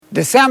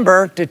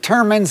December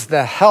determines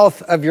the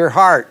health of your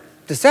heart.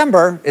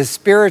 December is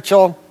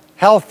Spiritual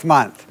Health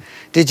Month.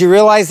 Did you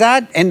realize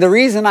that? And the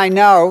reason I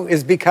know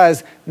is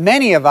because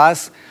many of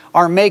us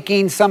are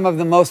making some of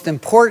the most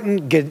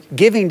important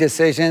giving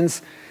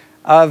decisions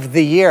of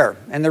the year.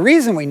 And the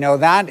reason we know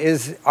that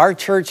is our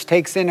church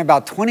takes in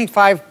about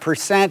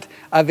 25%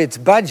 of its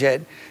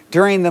budget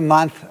during the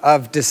month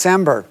of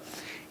December.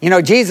 You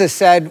know, Jesus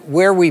said,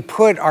 where we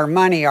put our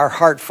money, our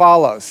heart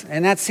follows.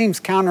 And that seems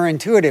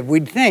counterintuitive.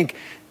 We'd think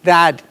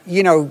that,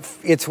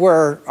 it's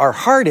where our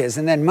heart is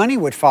and then money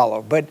would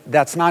follow, but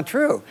that's not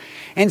true.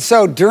 And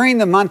so during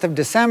the month of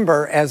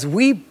December, as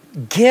we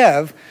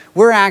give,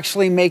 we're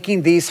actually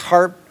making these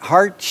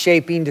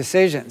heart-shaping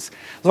decisions.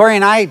 Lori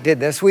and I did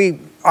this. We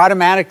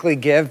automatically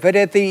give, but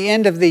at the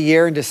end of the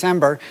year in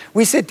December,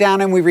 we sit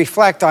down and we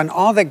reflect on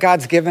all that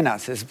God's given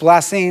us, His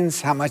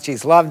blessings, how much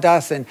He's loved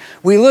us, and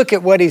we look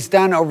at what He's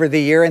done over the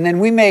year, and then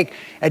we make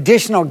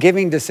additional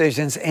giving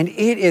decisions, and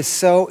it is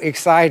so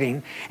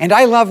exciting. And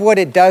I love what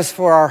it does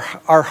for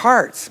our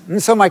hearts.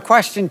 And so my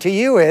question to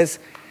you is,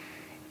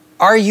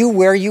 are you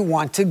where you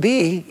want to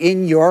be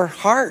in your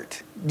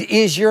heart?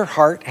 Is your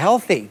heart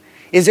healthy?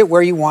 Is it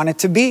where you want it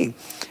to be?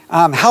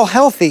 How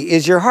healthy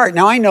is your heart?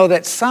 Now, I know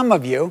that some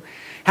of you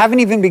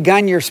haven't even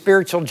begun your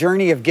spiritual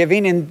journey of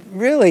giving, and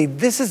really,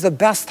 this is the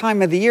best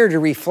time of the year to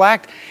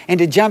reflect and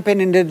to jump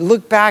in and to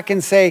look back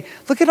and say,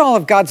 look at all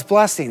of God's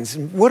blessings.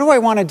 What do I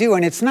want to do?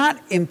 And it's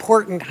not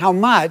important how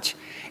much.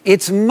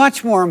 It's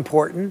much more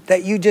important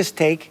that you just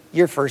take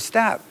your first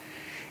step.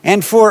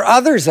 And for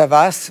others of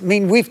us,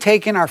 we've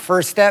taken our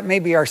first step,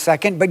 maybe our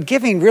second, but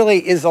giving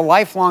really is a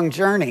lifelong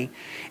journey.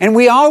 And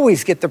we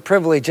always get the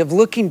privilege of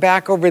looking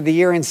back over the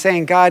year and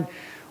saying, God,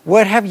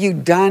 what have you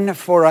done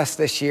for us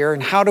this year?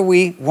 And how do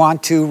we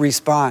want to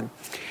respond?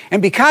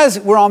 And because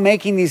we're all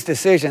making these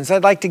decisions,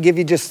 I'd like to give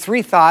you just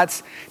 3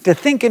 thoughts to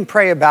think and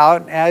pray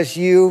about as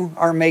you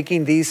are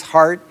making these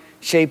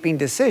heart-shaping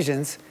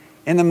decisions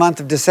in the month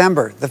of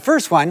December. The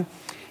first one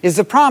is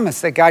the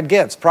promise that God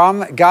gives.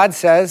 God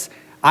says,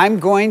 I'm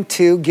going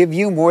to give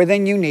you more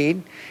than you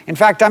need. In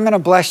fact, I'm going to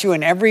bless you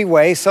in every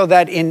way so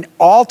that in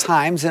all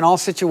times, in all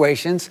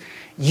situations,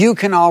 you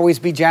can always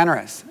be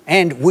generous.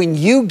 And when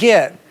you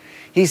give,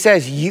 He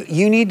says,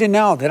 you need to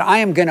know that I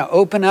am going to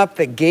open up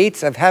the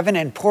gates of heaven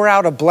and pour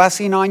out a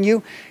blessing on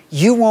you.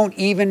 You won't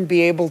even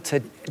be able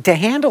to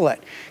handle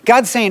it.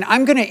 God's saying,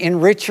 I'm going to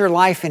enrich your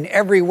life in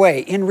every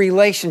way, in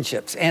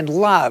relationships and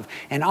love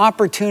and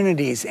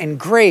opportunities and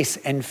grace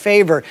and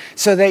favor,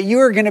 so that you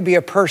are going to be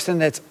a person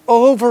that's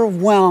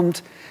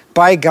overwhelmed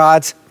by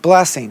God's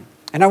blessing.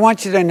 And I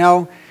want you to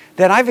know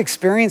that I've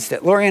experienced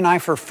it. Lori and I,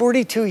 for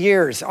 42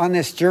 years on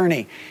this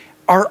journey,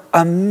 are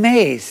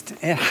amazed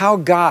at how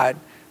God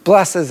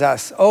blesses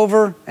us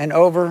over and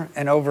over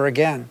and over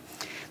again.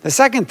 The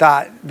second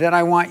thought that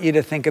I want you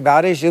to think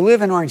about is you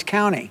live in Orange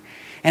County.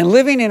 And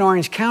living in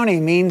Orange County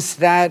means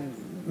that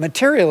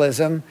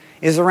materialism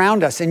is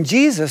around us. And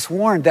Jesus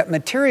warned that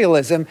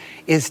materialism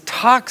is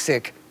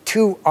toxic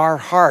to our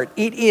heart.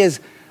 It is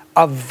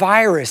a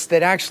virus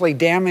that actually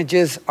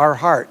damages our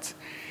hearts.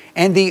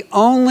 And the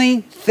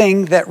only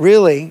thing that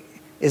really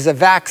is a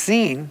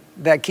vaccine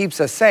that keeps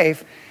us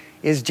safe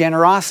is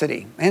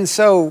generosity. And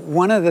so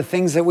one of the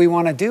things that we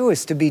want to do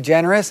is to be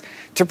generous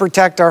to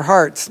protect our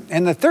hearts.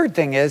 And the third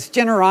thing is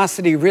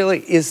generosity really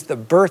is the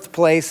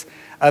birthplace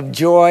of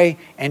joy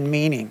and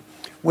meaning.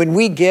 When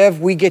we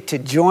give, we get to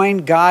join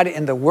God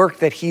in the work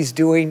that He's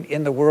doing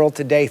in the world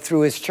today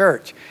through His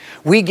church.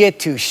 We get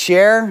to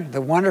share the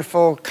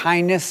wonderful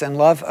kindness and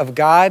love of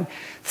God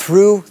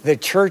through the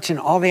church and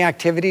all the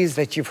activities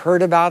that you've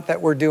heard about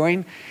that we're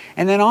doing.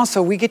 And then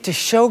also we get to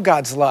show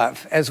God's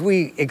love as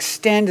we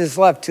extend His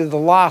love to the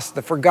lost,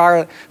 the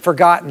forgotten,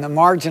 the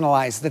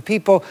marginalized, the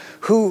people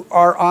who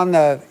are on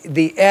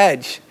the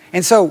edge.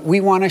 And so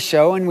we want to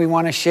show and we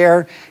want to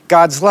share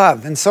God's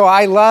love. And so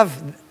I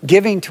love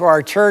giving to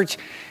our church.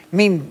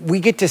 We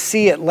get to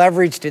see it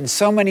leveraged in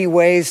so many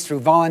ways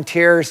through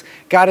volunteers.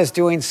 God is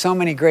doing so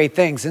many great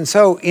things. And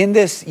so in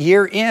this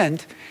year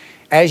end,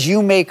 as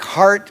you make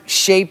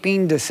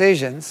heart-shaping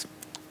decisions,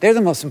 they're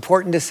the most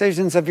important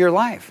decisions of your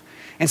life.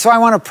 And so I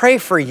want to pray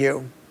for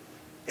you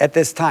at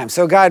this time.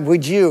 So God,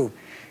 would you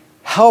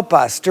help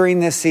us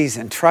during this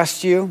season?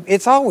 Trust you.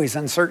 It's always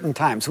uncertain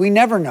times. We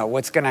never know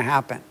what's going to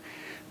happen.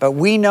 But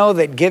we know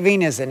that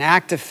giving is an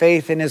act of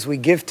faith. And as we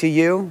give to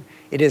you,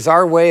 it is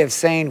our way of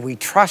saying we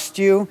trust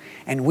you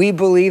and we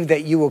believe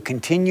that you will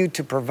continue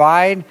to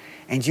provide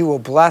and you will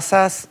bless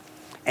us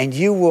and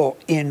you will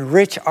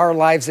enrich our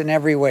lives in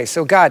every way.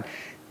 So God,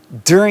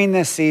 during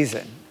this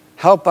season,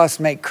 help us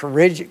make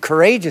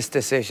courageous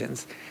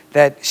decisions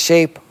that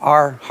shape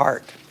our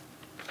heart.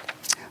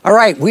 All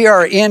right, we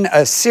are in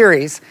a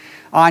series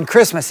on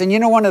Christmas. And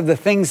one of the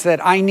things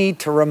that I need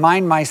to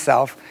remind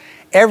myself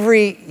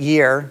every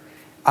year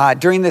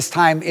during this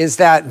time is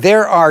that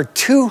there are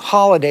 2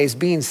 holidays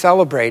being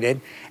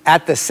celebrated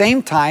at the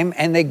same time,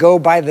 and they go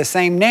by the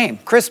same name,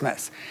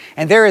 Christmas.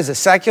 And there is a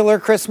secular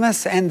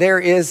Christmas and there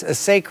is a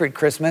sacred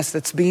Christmas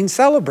that's being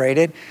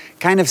celebrated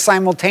kind of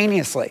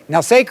simultaneously.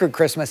 Now, sacred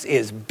Christmas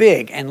is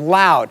big and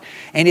loud,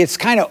 and it's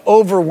kind of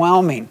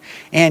overwhelming.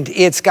 And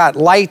it's got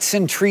lights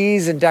and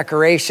trees and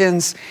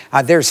decorations.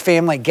 There's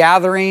family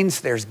gatherings,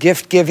 there's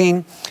gift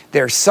giving,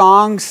 there's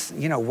songs,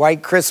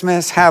 White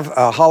Christmas, have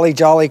a Holly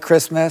Jolly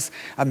Christmas,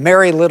 a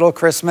Merry Little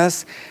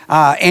Christmas.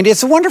 And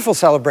it's a wonderful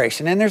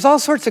celebration, and there's all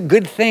sorts of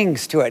good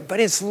things to it, but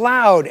it's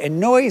loud and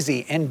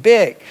noisy and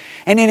big,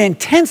 and it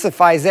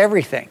intensifies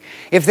everything.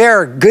 If there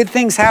are good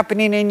things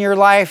happening in your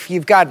life,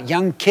 you've got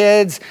young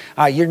kids,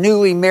 you're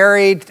newly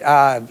married,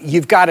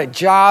 you've got a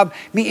job,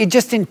 it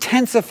just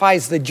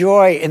intensifies the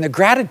joy and the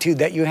gratitude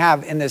that you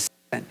have in this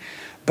season.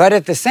 But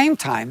at the same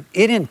time,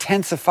 it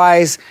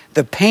intensifies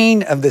the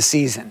pain of the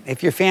season.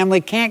 If your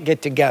family can't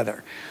get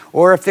together,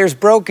 or if there's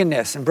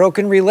brokenness and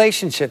broken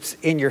relationships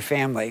in your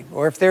family,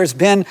 or if there's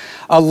been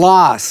a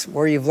loss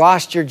where you've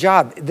lost your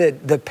job,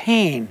 the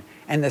pain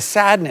and the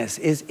sadness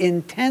is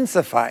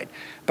intensified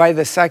by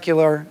the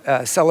secular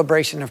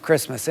celebration of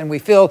Christmas, and we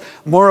feel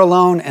more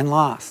alone and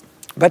lost.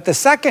 But the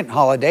second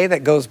holiday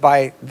that goes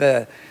by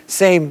the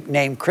same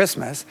name,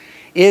 Christmas,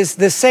 is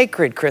the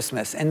sacred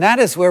Christmas, and that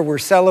is where we're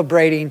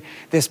celebrating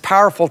this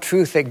powerful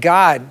truth that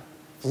God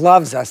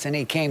loves us and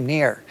he came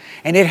near.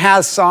 And it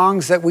has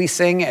songs that we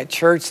sing at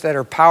church that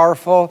are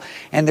powerful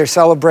and they're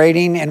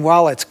celebrating, and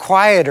while it's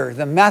quieter,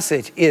 the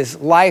message is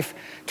life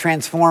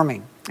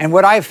transforming. And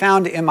what I've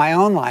found in my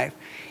own life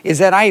is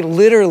that I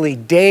literally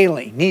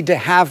daily need to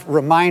have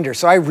reminders.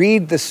 So I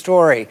read the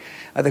story,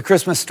 the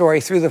Christmas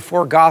story through the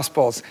 4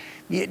 Gospels,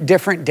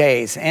 different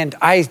days, and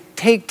I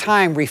take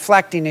time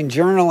reflecting and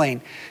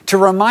journaling to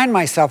remind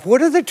myself,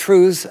 what are the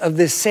truths of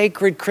this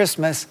sacred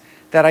Christmas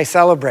that I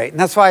celebrate? And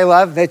that's why I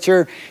love that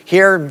you're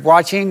here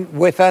watching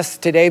with us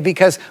today,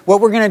 because what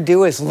we're going to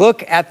do is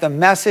look at the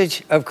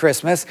message of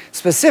Christmas.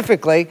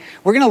 Specifically,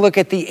 we're going to look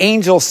at the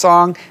angel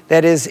song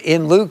that is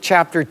in Luke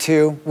chapter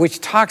 2, which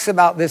talks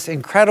about this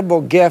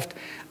incredible gift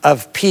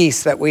of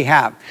peace that we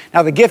have.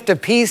 Now, the gift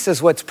of peace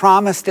is what's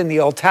promised in the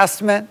Old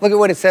Testament. Look at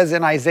what it says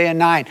in Isaiah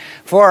 9.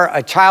 For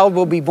a child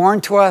will be born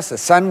to us, a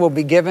son will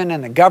be given,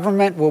 and the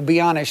government will be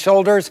on his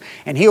shoulders,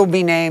 and he will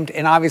be named,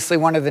 and obviously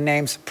one of the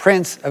names,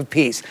 Prince of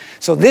Peace.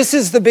 So this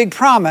is the big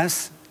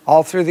promise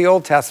all through the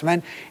Old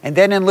Testament. And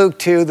then in Luke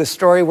 2, the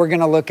story we're going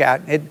to look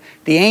at,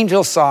 the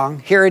angel song,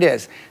 here it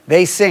is. The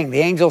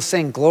angels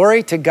sing,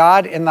 glory to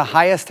God in the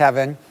highest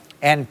heaven,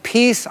 and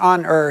peace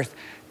on earth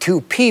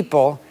to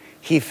people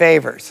he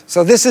favors.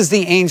 So this is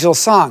the angel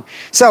song.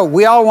 So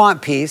we all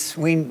want peace.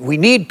 We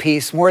need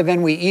peace more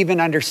than we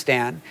even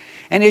understand.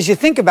 And as you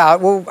think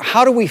about, well,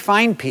 how do we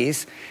find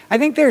peace? I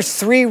think there's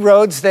 3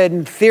 roads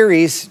and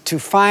theories to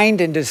find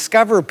and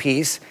discover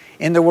peace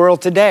in the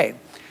world today.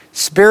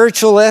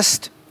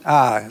 Spiritualist,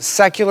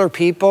 secular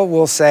people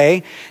will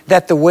say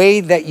that the way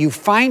that you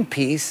find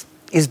peace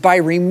is by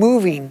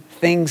removing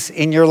things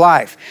in your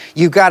life.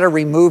 You've got to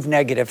remove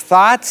negative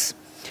thoughts.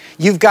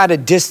 You've got to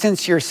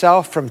distance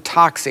yourself from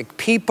toxic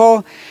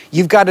people.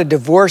 You've got to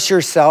divorce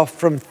yourself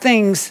from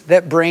things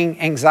that bring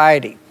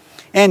anxiety.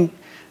 And,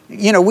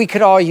 we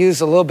could all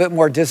use a little bit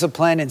more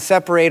discipline and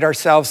separate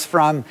ourselves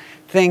from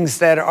things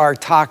that are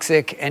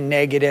toxic and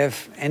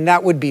negative, and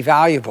that would be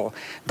valuable.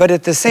 But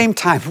at the same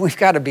time, we've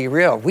got to be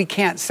real. We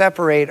can't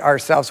separate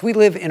ourselves. We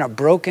live in a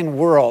broken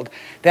world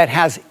that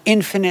has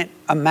infinite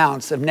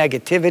amounts of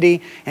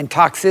negativity and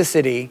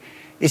toxicity.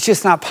 It's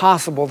just not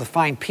possible to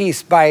find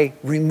peace by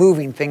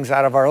removing things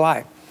out of our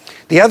life.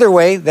 The other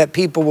way that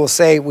people will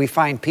say we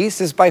find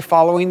peace is by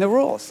following the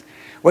rules.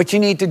 What you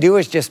need to do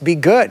is just be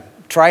good,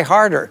 try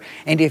harder.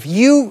 And if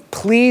you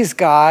please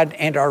God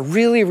and are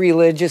really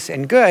religious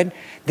and good,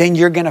 then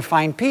you're going to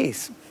find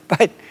peace.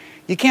 But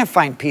you can't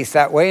find peace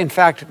that way. In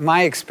fact,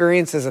 my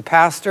experience as a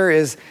pastor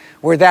is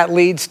where that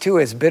leads to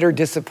is bitter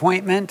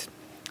disappointment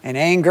and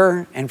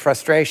anger and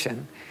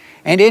frustration.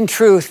 And in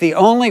truth, the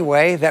only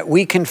way that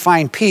we can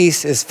find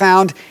peace is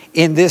found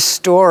in this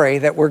story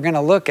that we're going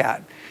to look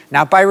at.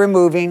 Not by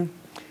removing,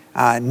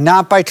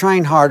 not by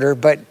trying harder,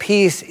 but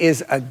peace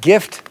is a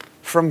gift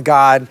from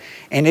God,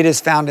 and it is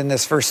found in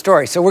this first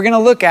story. So we're going to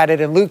look at it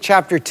in Luke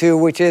chapter 2,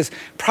 which is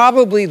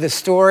probably the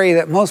story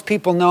that most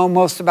people know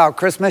most about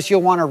Christmas.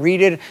 You'll want to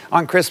read it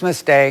on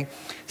Christmas Day.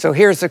 So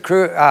here's the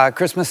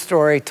Christmas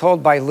story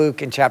told by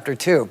Luke in chapter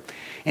 2.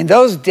 In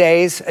those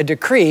days, a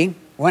decree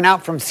went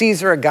out from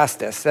Caesar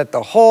Augustus that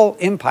the whole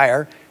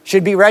empire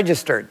should be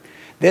registered.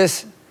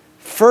 This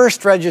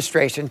first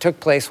registration took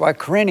place while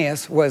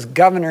Quirinius was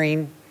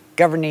governing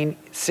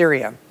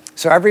Syria.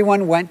 So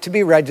everyone went to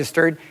be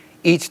registered,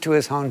 each to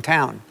his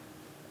hometown.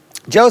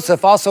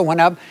 Joseph also went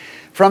up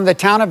from the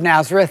town of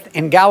Nazareth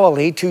in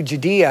Galilee to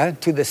Judea,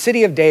 to the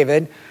city of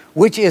David,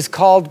 which is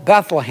called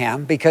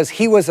Bethlehem, because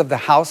he was of the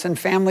house and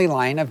family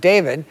line of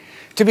David,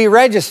 to be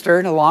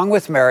registered along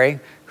with Mary,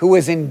 who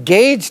was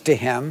engaged to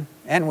him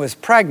and was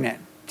pregnant.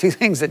 2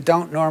 things that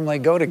don't normally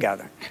go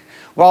together.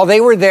 While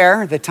they were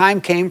there, the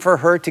time came for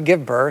her to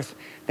give birth.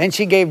 Then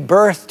she gave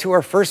birth to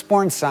her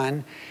firstborn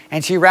son,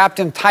 and she wrapped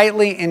him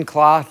tightly in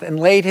cloth and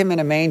laid him in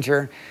a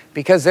manger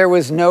because there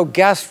was no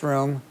guest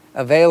room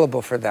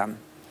available for them.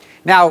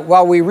 Now,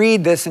 while we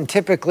read this, and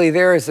typically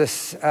there is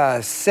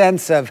a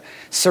sense of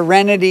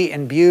serenity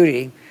and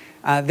beauty,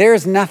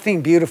 there's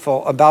nothing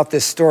beautiful about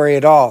this story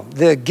at all.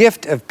 The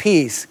gift of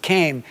peace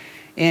came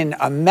in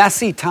a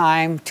messy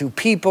time to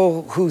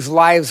people whose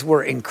lives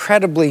were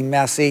incredibly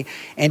messy,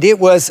 and it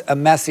was a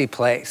messy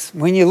place.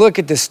 When you look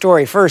at this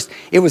story, first,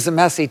 it was a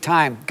messy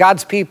time.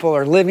 God's people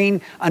are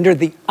living under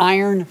the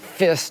iron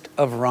fist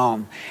of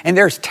Rome, and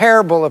there's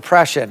terrible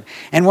oppression.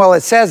 And what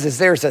it says is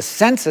there's a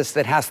census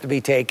that has to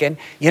be taken.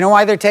 You know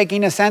why they're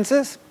taking a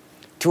census?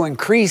 To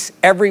increase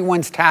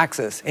everyone's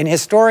taxes. And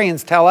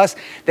historians tell us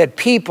that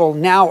people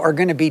now are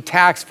going to be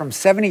taxed from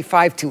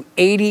 75 to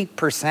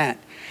 80%.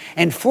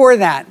 And for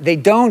that, they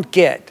don't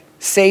get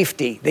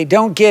safety. They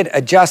don't get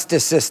a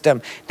justice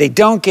system. They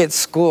don't get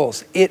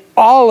schools.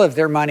 All of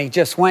their money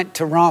just went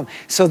to Rome.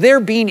 So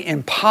they're being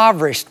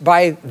impoverished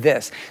by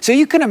this. So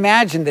you can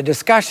imagine the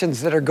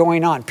discussions that are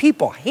going on.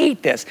 People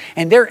hate this,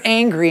 and they're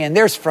angry, and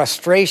there's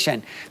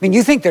frustration. I mean,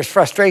 you think there's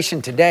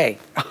frustration today.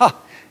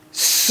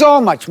 So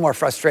much more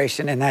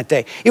frustration in that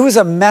day. It was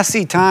a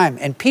messy time,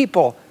 and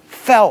people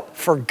felt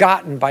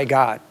forgotten by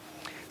God.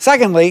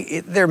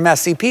 Secondly, they're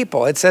messy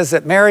people. It says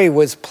that Mary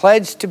was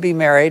pledged to be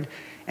married,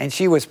 and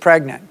she was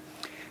pregnant.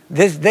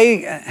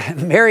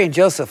 Mary and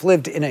Joseph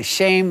lived in a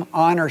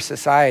shame-honor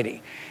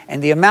society,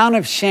 and the amount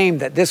of shame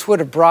that this would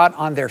have brought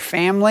on their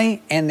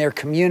family and their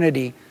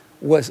community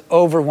was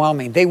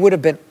overwhelming. They would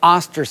have been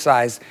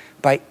ostracized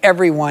by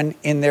everyone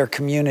in their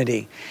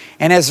community.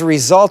 And as a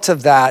result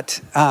of that,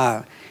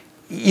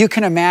 you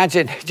can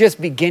imagine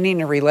just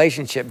beginning a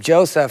relationship.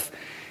 Joseph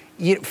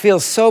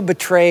feels so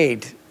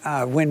betrayed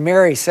when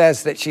Mary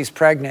says that she's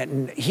pregnant,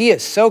 and he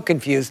is so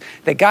confused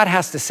that God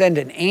has to send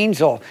an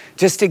angel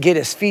just to get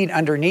his feet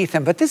underneath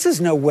him. But this is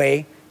no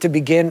way to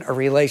begin a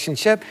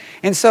relationship.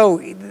 And so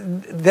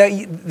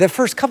the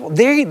first couple,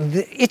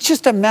 it's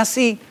just a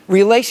messy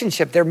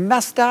relationship. They're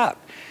messed up.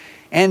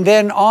 And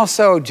then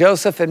also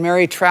Joseph and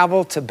Mary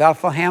travel to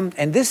Bethlehem,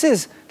 and this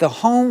is the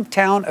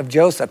hometown of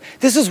Joseph.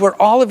 This is where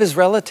all of his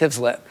relatives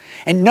live.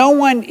 And no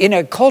one in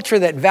a culture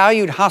that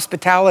valued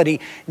hospitality,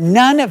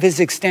 none of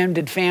his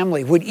extended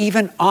family would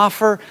even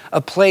offer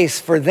a place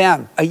for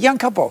them. A young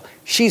couple,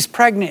 she's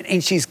pregnant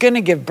and she's going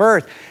to give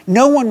birth.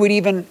 No one would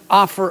even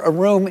offer a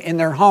room in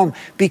their home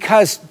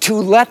because to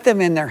let them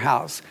in their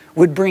house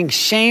would bring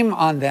shame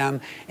on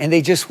them, and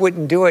they just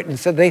wouldn't do it. And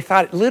so they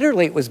thought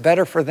literally it was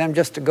better for them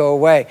just to go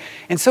away.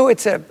 And so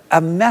it's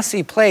a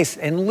messy place.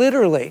 And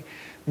literally,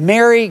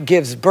 Mary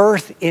gives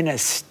birth in a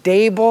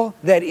stable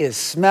that is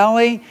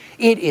smelly.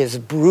 It is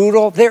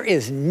brutal. There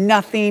is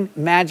nothing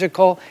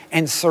magical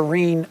and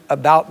serene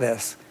about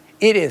this.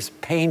 It is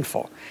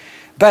painful.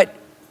 But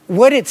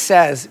what it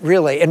says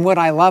really, and what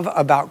I love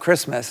about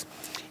Christmas,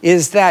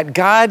 is that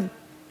God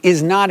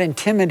is not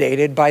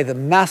intimidated by the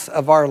mess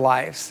of our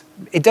lives.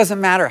 It doesn't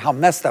matter how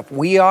messed up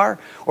we are,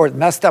 or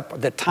messed up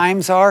the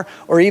times are,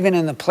 or even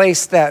in the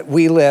place that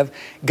we live.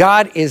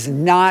 God is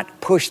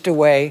not pushed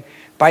away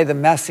by the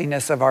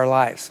messiness of our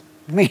lives.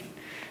 I mean,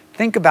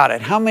 think about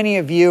it. How many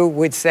of you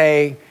would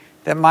say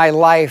that my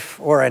life,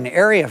 or an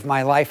area of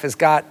my life, has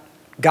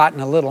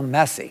gotten a little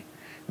messy?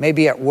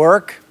 Maybe at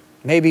work,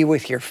 maybe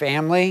with your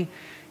family,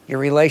 your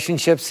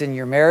relationships in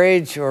your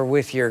marriage, or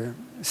with your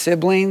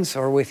siblings,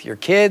 or with your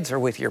kids, or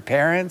with your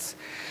parents.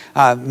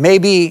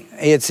 Maybe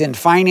it's in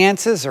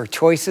finances or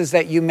choices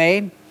that you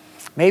made.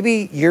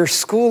 Maybe your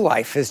school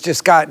life has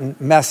just gotten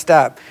messed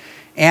up.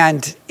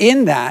 And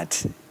in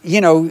that,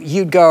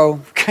 you'd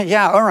go,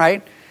 yeah, all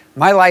right,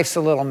 my life's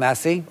a little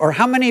messy. Or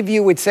how many of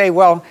you would say,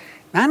 well,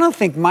 I don't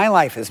think my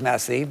life is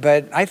messy,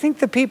 but I think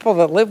the people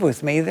that live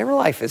with me, their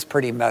life is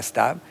pretty messed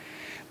up.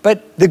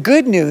 But the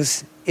good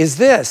news is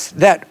this,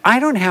 that I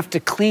don't have to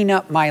clean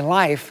up my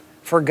life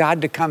for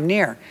God to come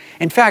near.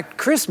 In fact,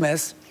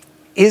 Christmas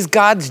is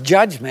God's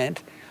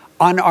judgment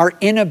on our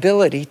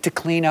inability to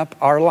clean up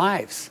our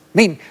lives. I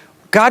mean,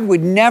 God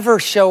would never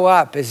show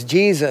up as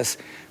Jesus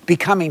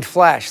becoming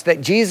flesh,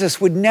 that Jesus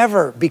would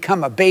never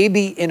become a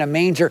baby in a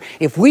manger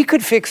if we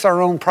could fix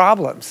our own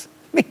problems.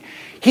 I mean,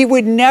 he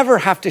would never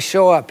have to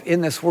show up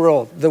in this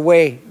world the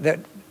way that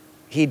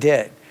he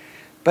did.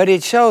 But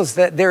it shows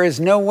that there is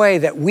no way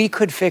that we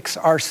could fix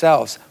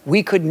ourselves.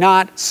 We could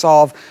not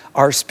solve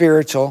our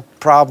spiritual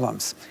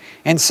problems.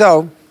 And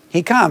so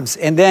he comes,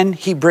 and then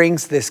he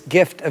brings this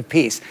gift of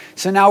peace.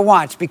 So now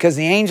watch, because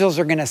the angels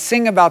are going to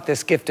sing about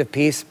this gift of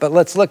peace, but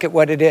let's look at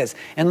what it is.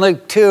 In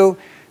Luke 2,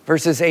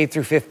 verses 8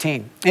 through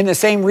 15. In the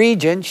same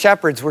region,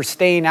 shepherds were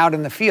staying out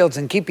in the fields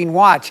and keeping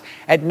watch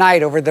at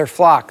night over their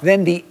flock.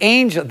 Then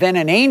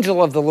an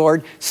angel of the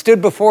Lord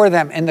stood before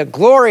them, and the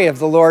glory of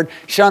the Lord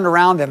shone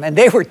around them, and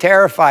they were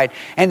terrified.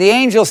 And the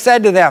angel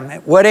said to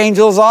them, what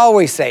angels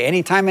always say,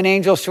 anytime an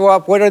angel show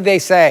up, what do they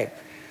say?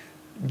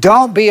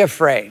 Don't be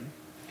afraid,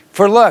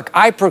 For look,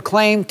 I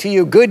proclaim to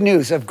you good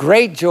news of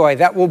great joy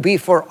that will be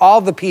for all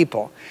the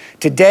people.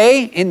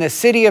 Today, in the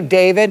city of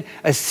David,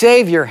 a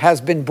Savior has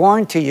been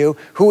born to you,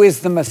 who is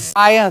the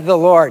Messiah, the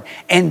Lord.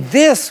 And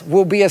this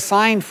will be a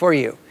sign for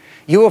you.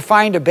 You will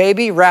find a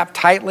baby wrapped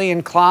tightly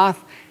in cloth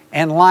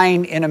and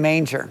lying in a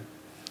manger."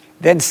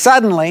 Then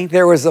suddenly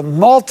there was a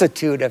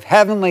multitude of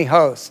heavenly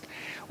hosts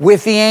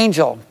with the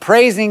angel,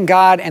 praising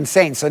God and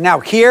saying, so now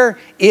here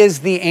is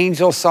the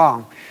angel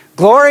song.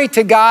 "Glory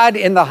to God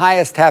in the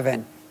highest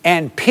heaven,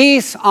 and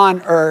peace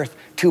on earth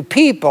to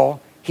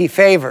people he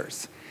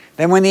favors."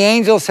 Then when the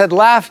angels had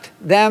left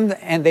them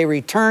and they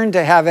returned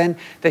to heaven,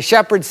 the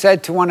shepherds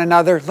said to one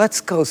another,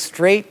 "Let's go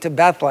straight to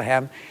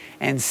Bethlehem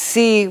and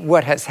see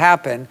what has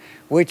happened,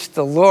 which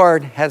the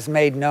Lord has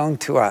made known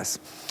to us."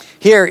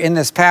 Here in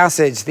this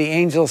passage, the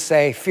angels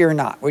say, "Fear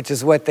not," which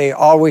is what they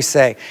always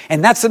say.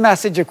 And that's the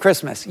message of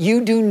Christmas.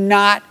 You do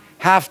not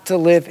have to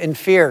live in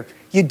fear.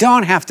 You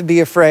don't have to be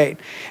afraid.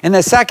 And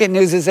the second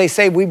news is they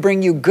say, "We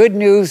bring you good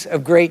news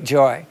of great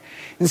joy."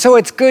 And so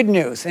it's good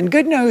news. And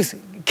good news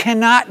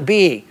cannot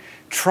be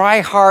try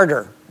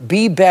harder,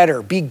 be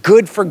better, be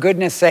good for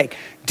goodness sake,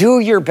 do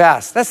your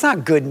best. That's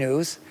not good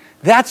news.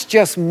 That's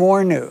just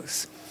more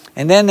news.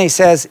 And then they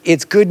says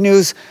it's good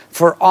news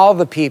for all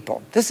the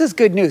people. This is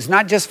good news,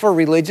 not just for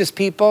religious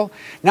people,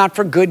 not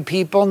for good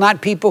people,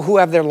 not people who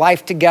have their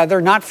life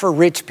together, not for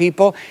rich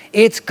people.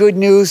 It's good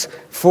news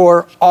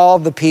for all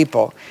the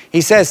people.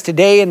 He says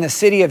today in the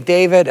city of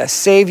David, a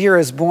Savior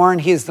is born.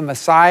 He is the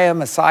Messiah.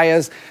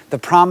 Messiah's the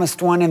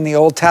promised one in the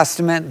Old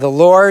Testament, the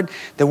Lord,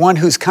 the one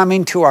who's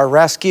coming to our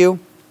rescue.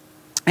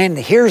 And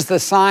here's the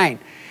sign.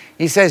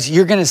 He says,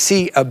 you're going to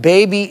see a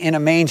baby in a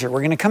manger. We're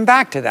going to come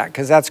back to that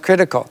because that's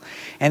critical.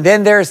 And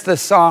then there's the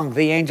song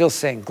the angels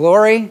sing,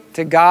 "Glory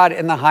to God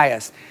in the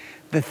highest."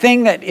 The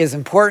thing that is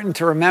important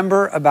to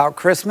remember about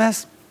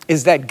Christmas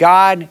is that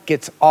God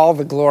gets all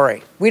the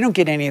glory. We don't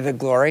get any of the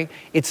glory.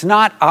 It's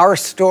not our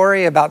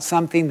story about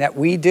something that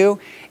we do.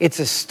 It's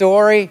a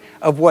story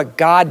of what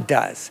God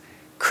does.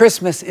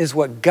 Christmas is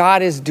what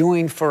God is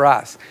doing for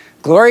us.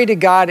 Glory to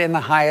God in the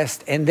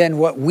highest. And then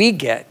what we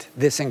get,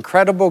 this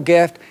incredible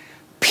gift,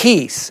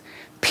 peace.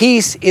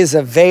 Peace is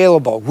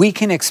available. We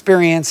can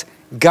experience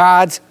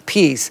God's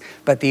peace,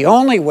 but the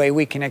only way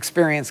we can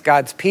experience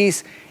God's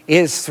peace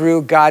is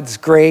through God's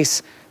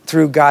grace,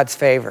 through God's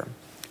favor.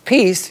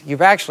 Peace,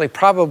 you've actually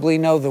probably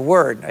know the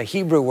word, a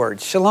Hebrew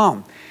word,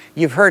 shalom.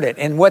 You've heard it.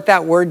 And what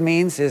that word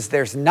means is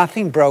there's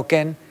nothing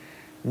broken,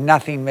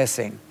 nothing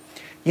missing.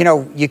 You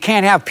know, you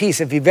can't have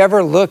peace. If you've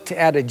ever looked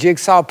at a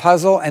jigsaw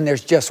puzzle and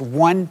there's just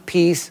one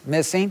piece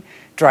missing,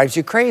 it drives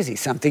you crazy.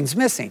 Something's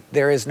missing.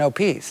 There is no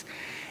peace.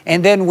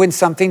 And then when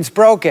something's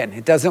broken,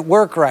 it doesn't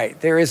work right,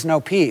 there is no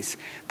peace.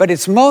 But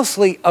it's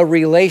mostly a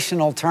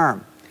relational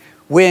term.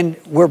 When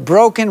we're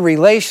broken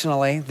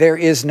relationally, there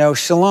is no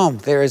shalom,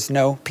 there is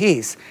no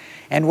peace.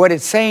 And what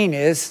it's saying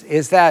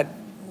is that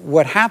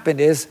what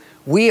happened is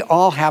we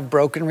all have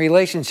broken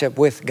relationship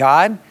with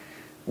God,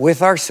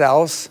 with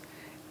ourselves,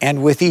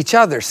 and with each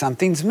other.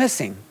 Something's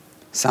missing,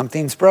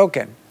 something's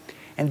broken.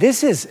 And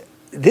this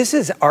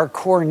is our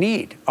core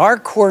need. Our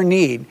core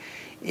need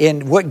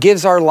in what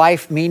gives our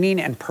life meaning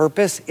and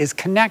purpose is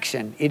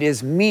connection. It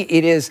is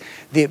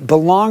the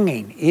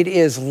belonging. It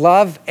is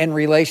love and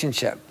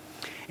relationship.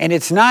 And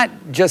it's not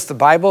just the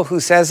Bible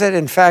who says it.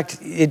 In fact,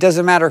 it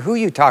doesn't matter who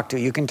you talk to.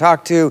 You can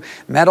talk to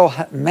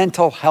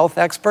mental health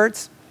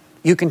experts.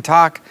 You can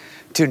talk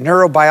to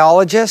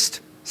neurobiologists,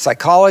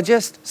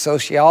 psychologists,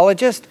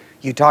 sociologists.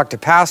 You talk to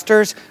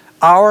pastors.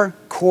 Our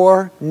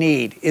core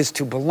need is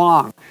to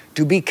belong,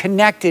 to be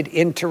connected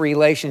into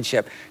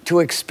relationship, to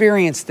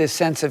experience this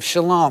sense of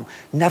shalom.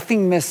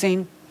 Nothing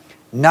missing,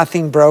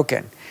 nothing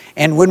broken.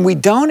 And when we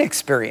don't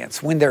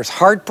experience, when there's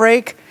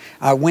heartbreak,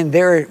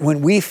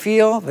 when we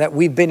feel that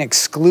we've been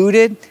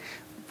excluded,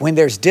 when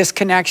there's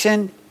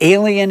disconnection,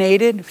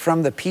 alienated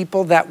from the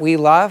people that we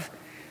love,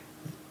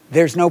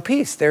 there's no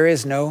peace. There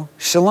is no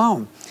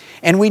shalom.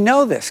 And we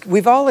know this.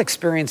 We've all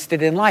experienced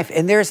it in life.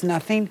 And there's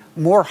nothing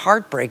more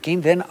heartbreaking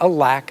than a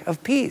lack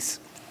of peace.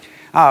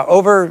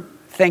 Over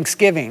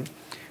Thanksgiving,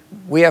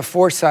 we have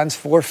 4 sons,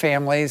 4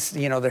 families.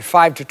 You know, there are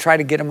 5 to try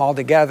to get them all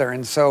together.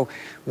 And so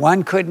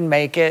one couldn't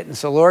make it. And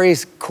so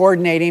Lori's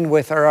coordinating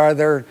with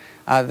the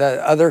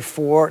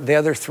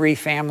other 3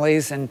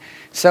 families. And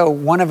so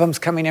one of them's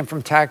coming in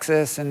from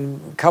Texas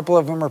and a couple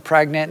of them are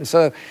pregnant. And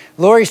so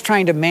Lori's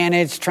trying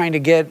to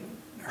get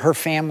her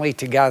family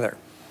together.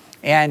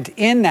 And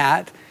in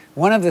that,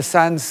 one of the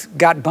sons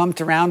got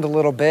bumped around a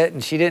little bit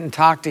and she didn't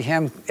talk to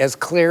him as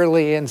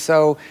clearly. And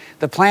so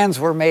the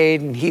plans were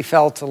made and he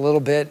felt a little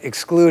bit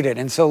excluded.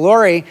 And so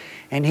Lori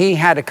and he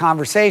had a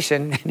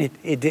conversation and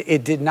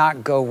it did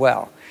not go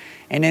well.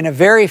 And in a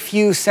very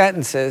few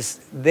sentences,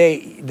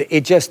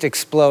 it just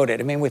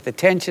exploded. I mean, with the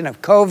tension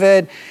of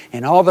COVID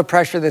and all the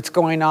pressure that's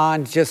going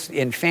on just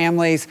in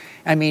families,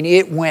 I mean,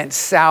 it went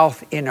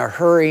south in a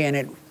hurry and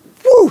it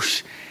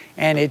whoosh,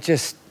 and it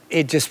just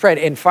spread.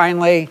 And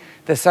finally,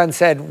 the son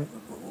said,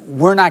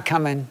 we're not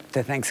coming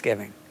to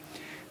Thanksgiving.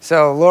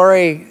 So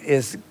Lori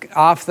is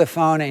off the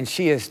phone and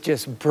she is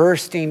just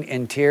bursting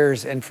in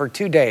tears. And for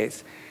 2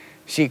 days,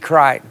 she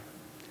cried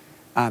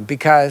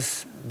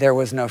because there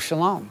was no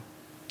shalom.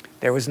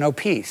 There was no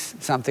peace.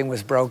 Something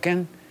was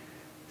broken.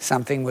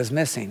 Something was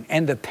missing.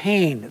 And the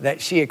pain that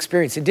she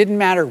experienced, it didn't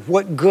matter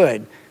what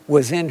good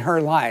was in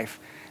her life.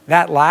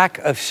 That lack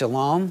of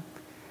shalom,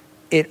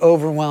 it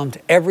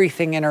overwhelmed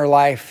everything in her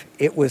life.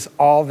 It was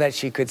all that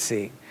she could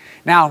see.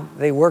 Now,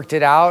 they worked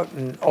it out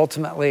and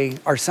ultimately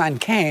our son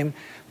came,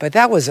 but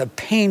that was a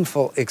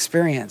painful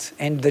experience.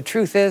 And the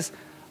truth is,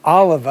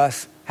 all of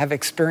us have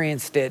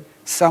experienced it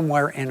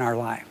somewhere in our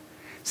life.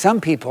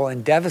 Some people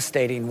in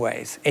devastating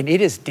ways, and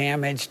it has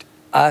damaged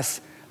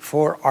us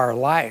for our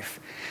life.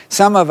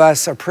 Some of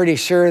us are pretty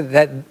sure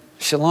that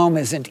shalom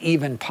isn't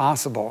even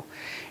possible.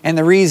 And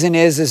the reason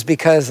is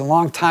because a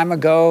long time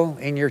ago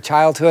in your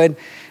childhood,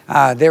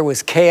 there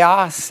was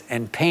chaos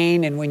and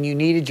pain. And when you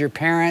needed your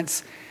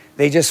parents,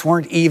 they just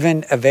weren't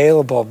even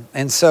available.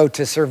 And so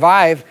to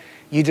survive,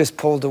 you just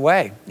pulled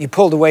away. You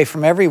pulled away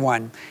from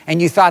everyone.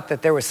 And you thought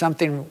that there was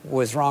something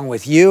was wrong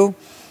with you.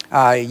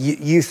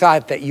 You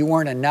thought that you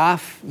weren't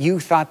enough. You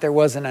thought there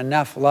wasn't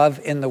enough love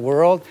in the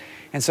world.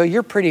 And so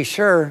you're pretty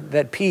sure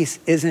that peace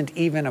isn't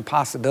even a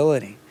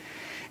possibility.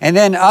 And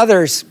then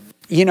others,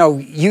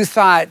 you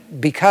thought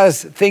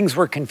because things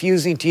were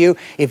confusing to you,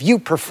 if you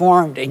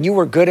performed and you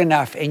were good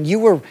enough and you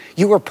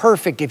were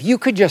perfect, if you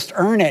could just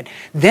earn it,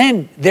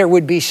 then there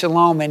would be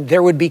shalom and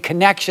there would be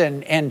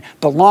connection and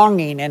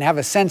belonging and have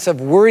a sense of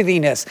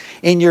worthiness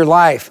in your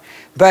life.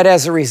 But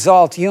as a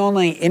result, you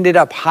only ended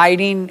up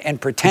hiding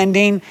and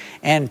pretending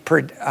and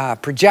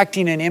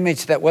projecting an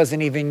image that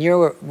wasn't even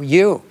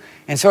you.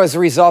 And so as a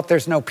result,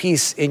 there's no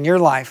peace in your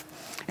life.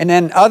 And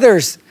then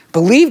others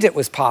believed it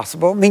was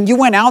possible. I mean, you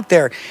went out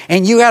there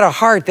and you had a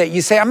heart that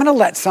you say, I'm going to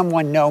let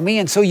someone know me.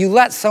 And so you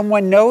let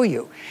someone know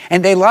you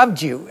and they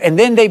loved you. And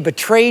then they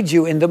betrayed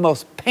you in the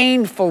most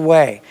painful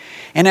way.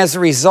 And as a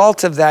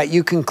result of that,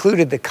 you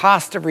concluded the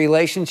cost of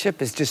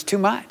relationship is just too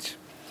much.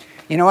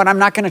 You know what? I'm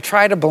not going to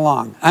try to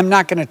belong. I'm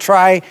not going to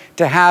try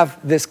to have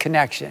this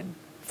connection.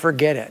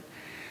 Forget it.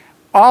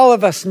 All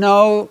of us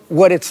know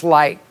what it's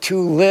like to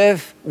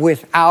live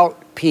without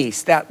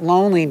peace, that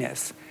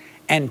loneliness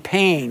and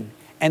pain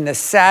and the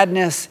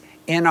sadness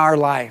in our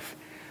life.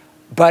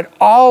 But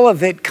all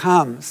of it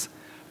comes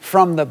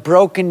from the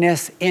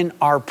brokenness in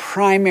our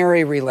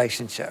primary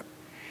relationship.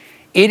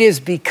 It is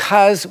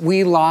because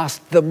we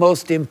lost the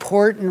most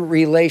important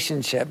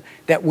relationship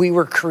that we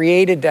were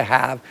created to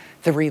have,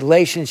 the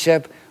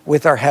relationship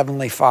with our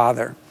Heavenly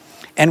Father.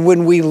 And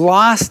when we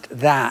lost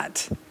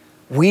that,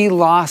 we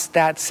lost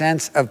that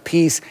sense of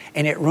peace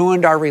and it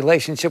ruined our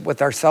relationship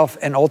with ourselves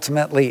and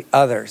ultimately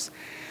others.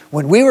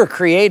 When we were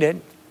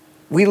created,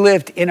 we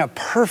lived in a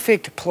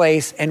perfect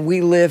place and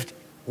we lived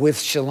with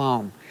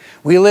shalom.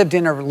 We lived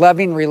in a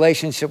loving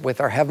relationship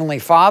with our Heavenly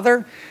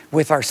Father,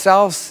 with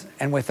ourselves,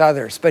 and with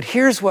others. But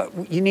here's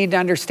what you need to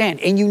understand,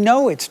 and you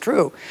know it's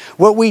true.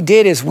 What we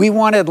did is we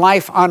wanted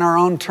life on our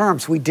own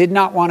terms. We did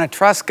not want to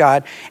trust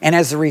God, and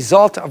as a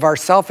result of our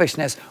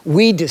selfishness,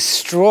 we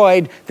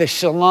destroyed the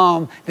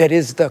shalom that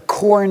is the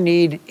core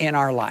need in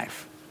our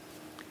life.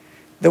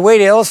 The way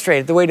to illustrate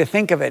it, the way to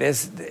think of it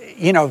is,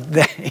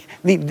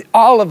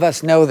 all of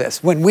us know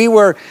this. When we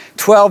were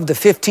 12 to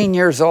 15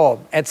 years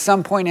old, at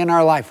some point in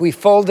our life, we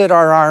folded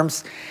our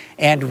arms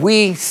and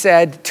we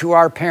said to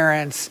our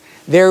parents,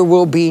 there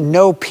will be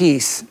no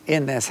peace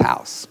in this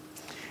house.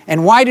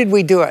 And why did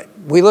we do it?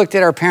 We looked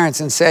at our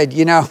parents and said,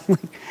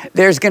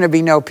 there's going to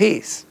be no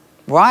peace.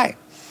 Why?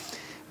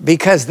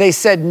 Because they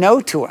said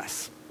no to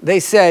us. They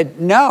said,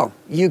 no,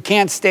 you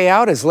can't stay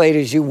out as late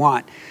as you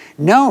want.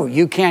 No,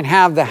 you can't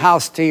have the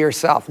house to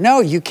yourself. No,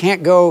 you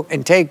can't go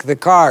and take the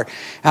car.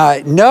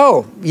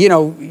 No,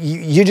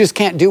 you just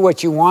can't do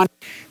what you want.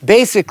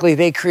 Basically,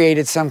 they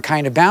created some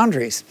kind of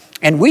boundaries.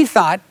 And we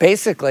thought,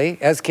 basically,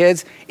 as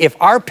kids, if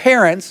our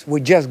parents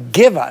would just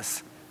give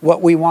us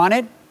what we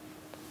wanted,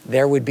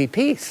 there would be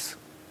peace.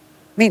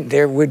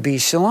 There would be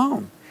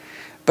shalom.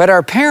 But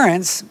our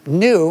parents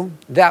knew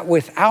that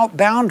without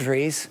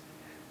boundaries,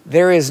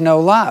 there is no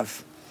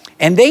love.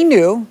 And they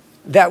knew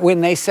that when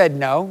they said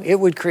no, it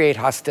would create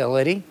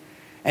hostility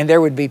and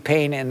there would be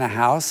pain in the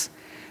house.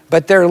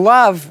 But their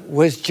love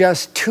was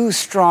just too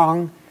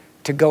strong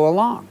to go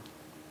along.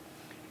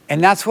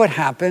 And that's what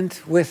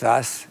happened with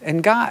us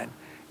and God.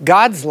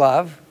 God's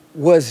love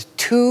was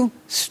too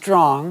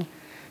strong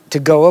to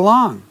go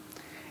along.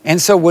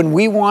 And so when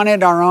we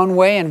wanted our own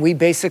way and we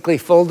basically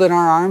folded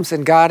our arms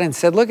in God and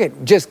said,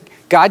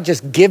 God,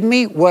 just give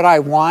me what I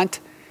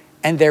want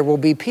and there will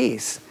be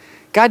peace.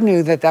 God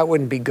knew that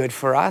wouldn't be good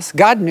for us.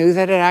 God knew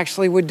that it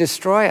actually would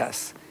destroy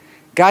us.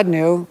 God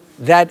knew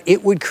that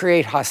it would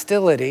create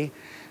hostility,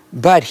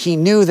 but he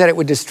knew that it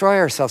would destroy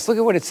ourselves. Look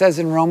at what it says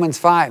in Romans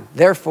 5.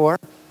 Therefore,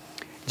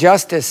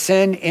 just as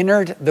sin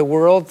entered the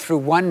world through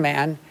one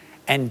man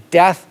and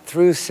death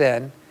through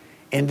sin,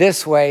 in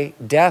this way,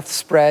 death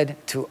spread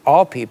to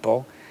all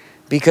people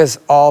because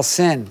all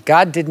sinned.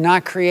 God did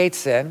not create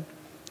sin.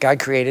 God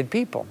created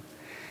people.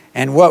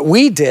 And what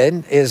we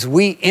did is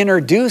we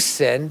introduced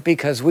sin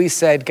because we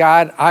said,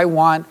 God, I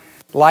want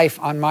life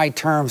on my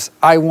terms.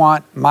 I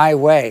want my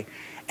way.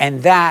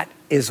 And that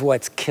is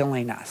what's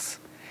killing us.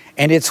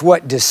 And it's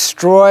what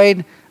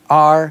destroyed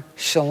our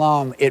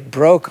shalom. It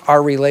broke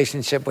our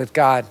relationship with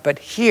God. But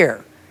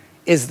here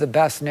is the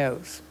best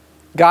news.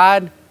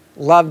 God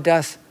loved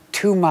us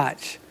too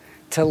much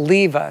to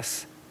leave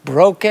us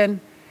broken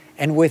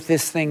and with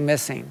this thing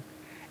missing.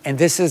 And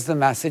this is the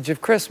message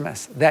of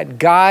Christmas, that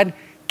God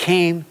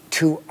came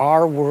to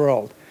our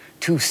world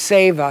to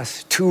save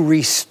us, to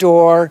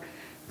restore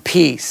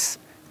peace,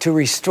 to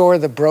restore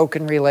the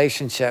broken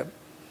relationship,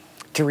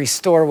 to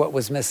restore what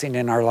was missing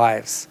in our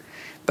lives.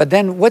 But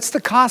then what's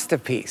the cost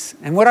of peace?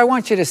 And what I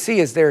want you to see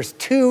is there's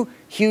two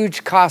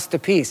huge costs to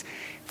peace.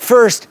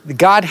 First,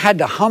 God had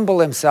to humble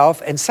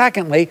himself. And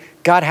secondly,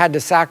 God had to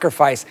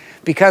sacrifice,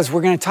 because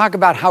we're going to talk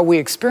about how we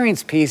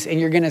experience peace, and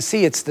you're going to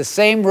see it's the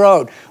same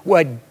road.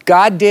 What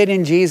God did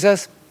in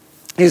Jesus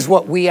is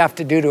what we have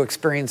to do to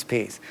experience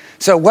peace.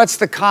 So what's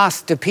the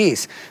cost to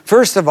peace?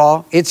 First of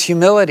all, it's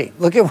humility.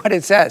 Look at what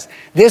it says.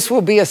 This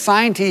will be a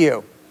sign to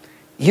you.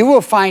 You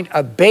will find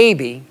a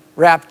baby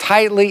wrapped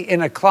tightly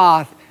in a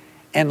cloth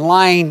and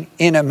lying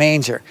in a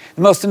manger.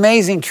 The most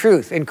amazing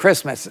truth in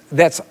Christmas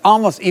it's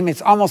almost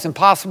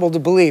impossible to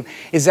believe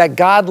is that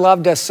God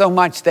loved us so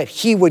much that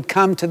he would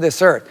come to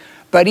this earth.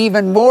 But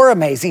even more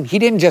amazing, he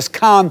didn't just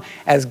come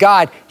as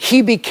God,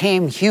 he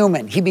became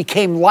human. He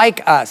became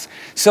like us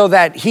so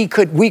that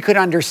we could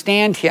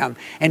understand him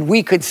and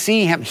we could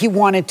see him. He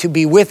wanted to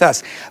be with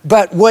us.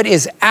 But what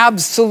is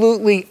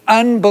absolutely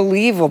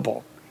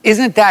unbelievable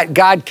isn't that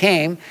God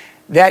came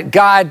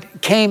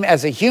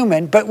as a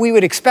human, but we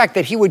would expect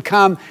that he would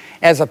come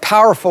as a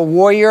powerful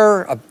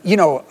warrior,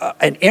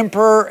 an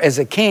emperor, as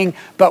a king.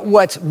 But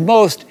what's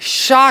most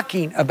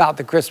shocking about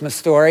the Christmas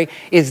story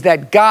is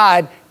that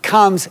God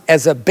comes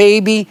as a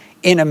baby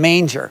in a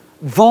manger,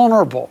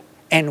 vulnerable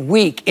and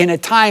weak. In a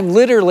time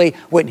literally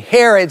when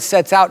Herod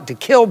sets out to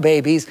kill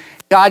babies,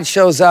 God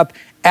shows up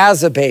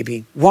as a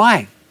baby.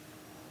 Why?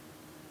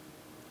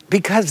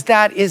 Because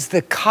that is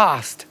the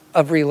cost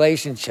of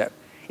relationship.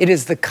 It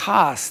is the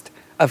cost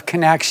of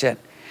connection.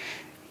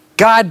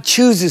 God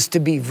chooses to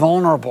be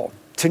vulnerable,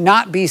 to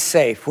not be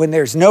safe when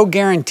there's no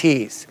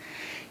guarantees.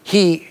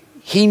 He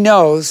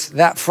knows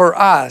that for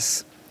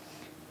us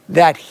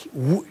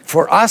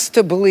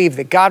to believe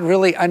that God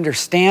really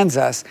understands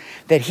us,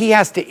 that he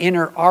has to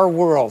enter our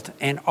world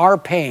and our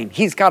pain.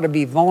 He's got to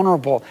be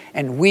vulnerable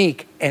and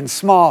weak and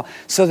small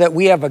so that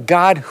we have a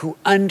God who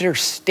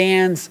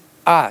understands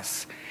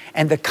us.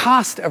 And the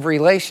cost of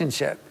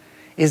relationship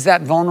is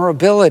that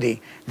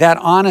vulnerability, that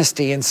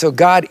honesty. And so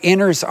God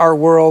enters our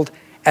world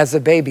as a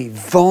baby.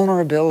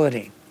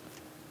 Vulnerability.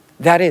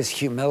 That is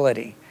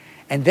humility.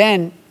 And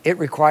then it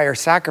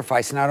requires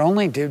sacrifice. Not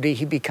only did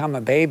he become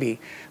a baby,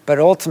 but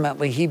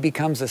ultimately he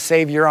becomes a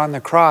savior on the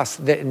cross.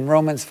 That in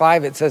Romans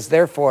 5 it says,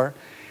 therefore,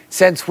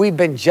 since we've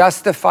been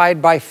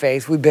justified by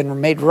faith, we've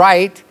been made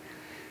right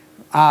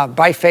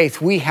by faith,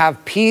 we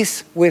have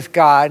peace with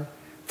God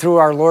through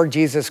our Lord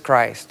Jesus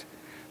Christ.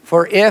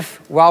 For if,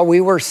 while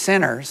we were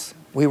sinners,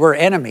 we were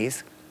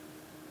enemies,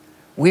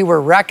 we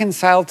were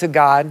reconciled to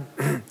God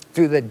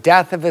through the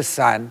death of his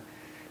son,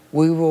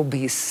 we will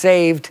be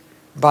saved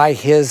by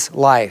his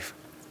life.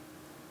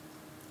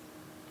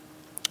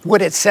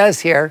 What it says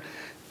here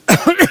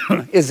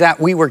is that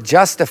we were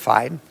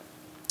justified,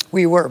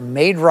 we were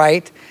made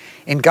right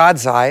in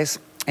God's eyes,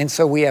 and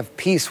so we have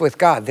peace with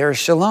God. There's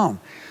shalom.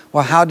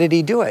 Well, how did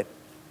he do it?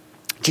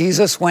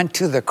 Jesus went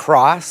to the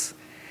cross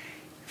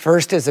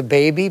first as a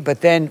baby,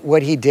 but then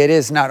what he did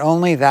is not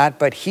only that,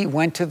 but he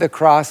went to the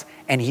cross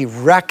and he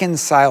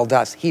reconciled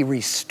us. He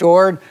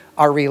restored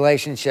our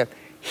relationship.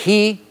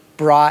 He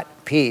brought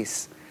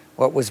peace.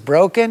 What was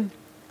broken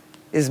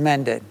is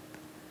mended.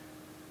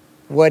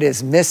 What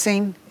is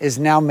missing is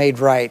now made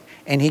right,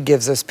 and he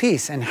gives us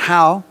peace. And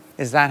how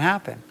does that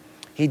happen?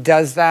 He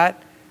does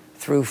that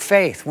through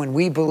faith. When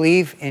we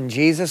believe in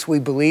Jesus, we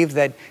believe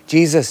that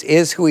Jesus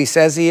is who he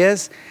says he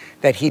is,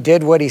 that he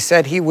did what he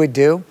said he would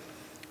do.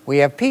 We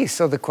have peace.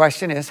 So the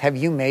question is, have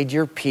you made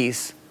your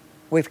peace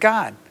with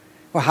God?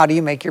 Well, how do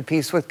you make your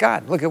peace with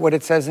God? Look at what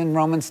it says in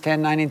Romans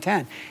 10, 9 and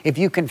 10. If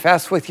you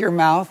confess with your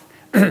mouth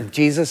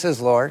Jesus is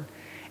Lord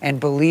and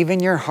believe in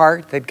your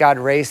heart that God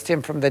raised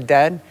him from the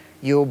dead,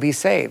 you will be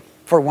saved.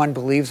 For one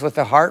believes with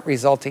the heart,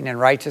 resulting in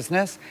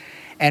righteousness,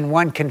 and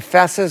one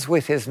confesses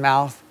with his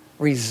mouth,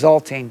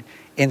 resulting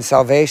in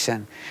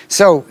salvation.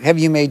 So have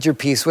you made your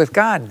peace with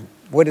God?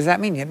 What does that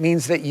mean? It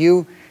means that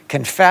you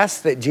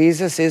confess that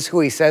Jesus is who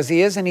he says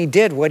he is, and he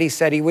did what he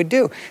said he would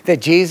do. That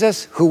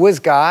Jesus, who was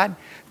God,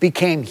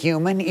 became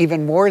human.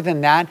 Even more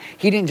than that,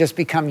 he didn't just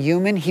become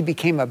human, he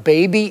became a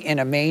baby in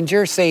a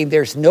manger, saying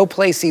there's no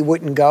place he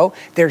wouldn't go,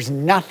 there's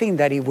nothing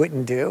that he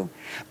wouldn't do.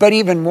 But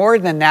even more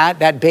than that,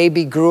 that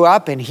baby grew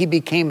up and he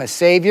became a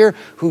savior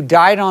who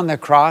died on the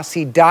cross.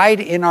 He died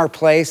in our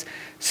place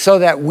so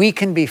that we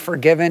can be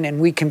forgiven and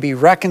we can be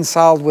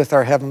reconciled with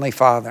our Heavenly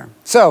Father.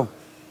 So,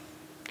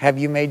 have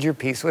you made your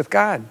peace with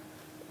God?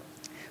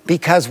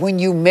 Because when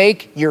you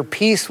make your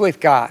peace with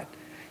God,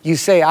 you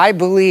say, I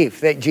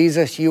believe that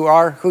Jesus, you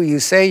are who you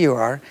say you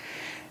are.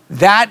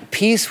 That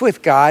peace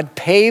with God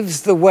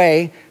paves the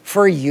way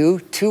for you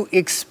to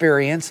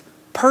experience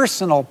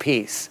personal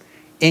peace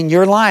in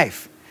your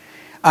life.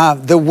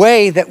 The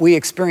way that we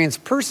experience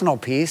personal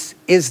peace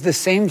is the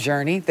same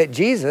journey that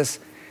Jesus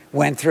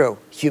went through: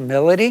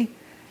 humility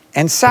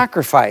and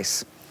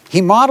sacrifice.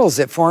 He models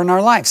it for in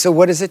our life. So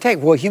what does it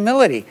take? Well,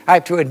 humility. I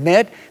have to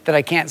admit that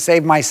I can't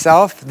save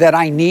myself, that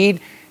I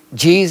need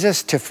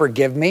Jesus to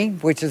forgive me,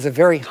 which is a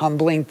very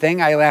humbling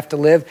thing. I have to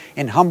live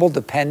in humble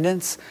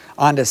dependence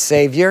on the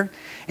Savior.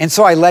 And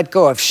so I let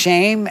go of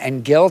shame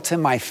and guilt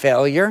in my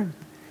failure.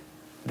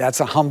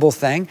 That's a humble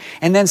thing.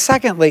 And then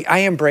secondly, I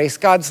embrace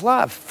God's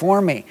love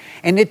for me.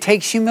 And it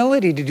takes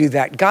humility to do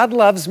that. God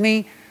loves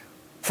me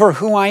for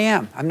who I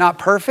am. I'm not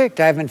perfect.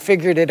 I haven't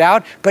figured it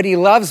out, but He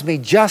loves me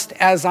just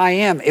as I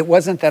am. It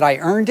wasn't that I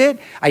earned it.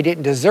 I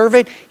didn't deserve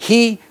it.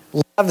 He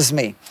loves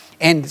me.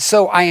 And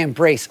so I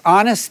embrace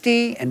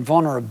honesty and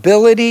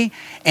vulnerability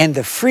and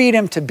the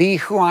freedom to be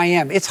who I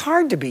am. It's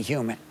hard to be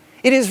human.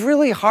 It is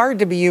really hard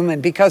to be human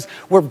because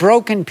we're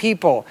broken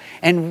people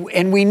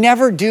and we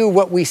never do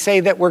what we say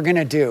that we're going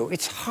to do.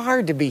 It's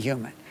hard to be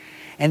human.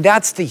 And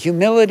that's the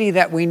humility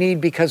that we need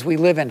because we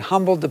live in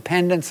humble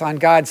dependence on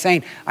God,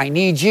 saying, I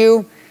need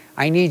you,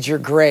 I need your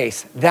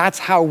grace. That's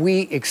how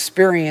we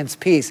experience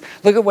peace.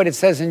 Look at what it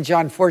says in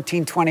John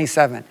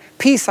 14:27.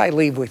 Peace I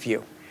leave with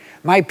you.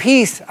 My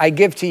peace I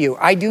give to you.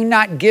 I do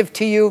not give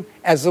to you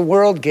as the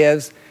world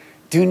gives.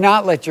 Do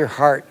not let your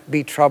heart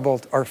be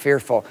troubled or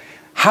fearful.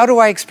 How do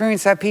I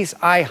experience that peace?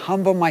 I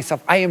humble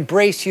myself. I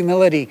embrace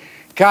humility.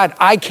 God,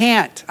 I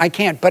can't,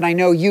 but I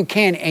know you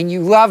can, and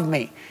you love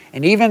me.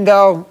 And even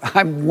though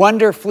I'm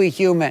wonderfully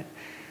human,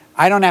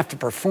 I don't have to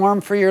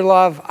perform for your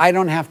love. I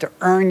don't have to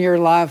earn your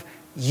love.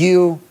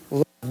 You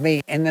love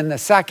me. And then the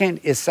second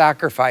is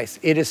sacrifice.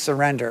 It is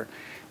surrender.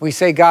 We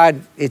say,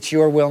 God, it's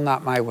your will,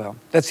 not my will.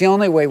 That's the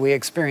only way we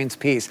experience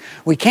peace.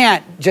 We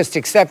can't just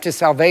accept His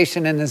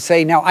salvation and then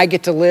say, now I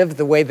get to live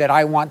the way that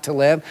I want to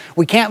live.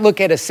 We can't look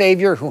at a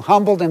Savior who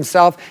humbled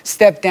Himself,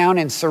 stepped down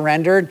and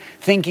surrendered,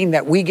 thinking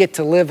that we get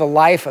to live a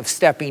life of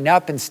stepping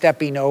up and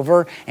stepping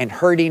over and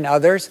hurting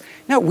others.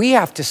 No, we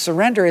have to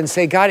surrender and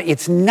say, God,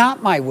 it's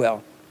not my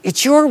will.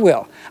 It's your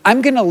will.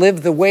 I'm going to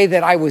live the way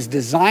that I was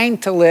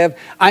designed to live.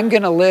 I'm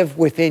going to live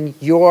within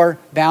your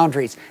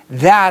boundaries.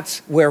 That's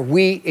where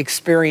we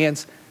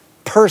experience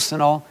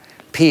personal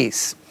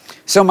peace.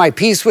 So my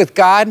peace with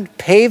God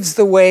paves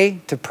the way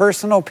to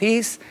personal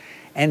peace.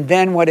 And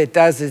then what it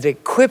does is it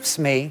equips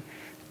me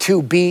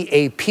to be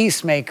a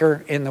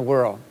peacemaker in the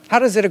world. How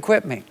does it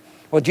equip me?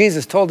 Well,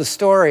 Jesus told a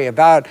story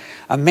about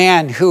a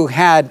man who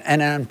had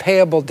an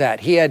unpayable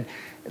debt. He had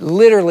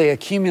literally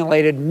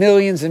accumulated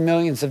millions and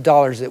millions of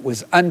dollars that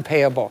was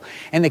unpayable.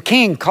 And the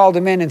king called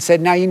him in and said,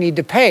 now you need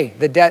to pay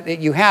the debt that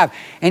you have.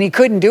 And he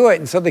couldn't do it.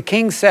 And so the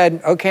king said,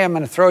 okay, I'm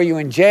going to throw you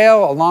in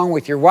jail along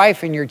with your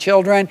wife and your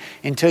children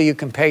until you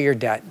can pay your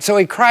debt. So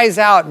he cries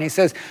out and he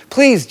says,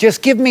 please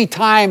just give me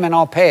time and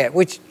I'll pay it,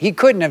 which he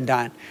couldn't have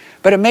done.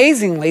 But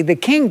amazingly, the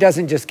king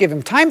doesn't just give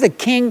him time. The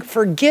king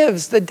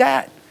forgives the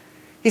debt.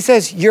 He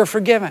says, you're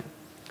forgiven.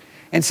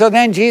 And so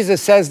then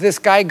Jesus says this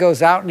guy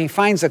goes out and he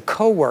finds a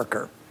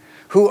coworker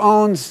who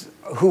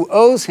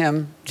owes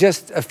him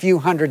just a few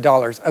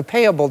 $100s, a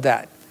payable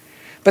debt.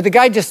 But the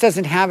guy just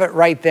doesn't have it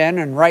right then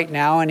and right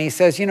now. And he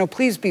says,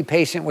 please be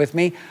patient with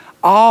me.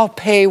 I'll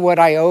pay what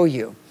I owe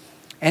you.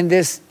 And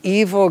this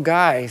evil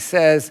guy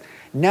says,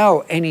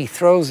 no, and he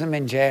throws him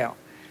in jail.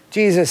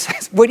 Jesus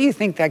says, what do you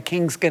think that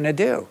king's going to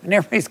do? And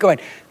everybody's going,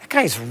 that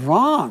guy's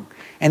wrong.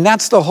 And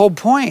that's the whole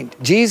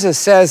point. Jesus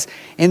says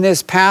in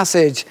this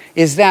passage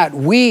is that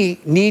we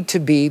need to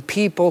be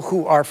people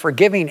who are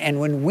forgiving. And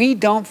when we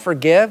don't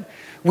forgive,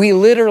 we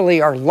literally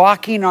are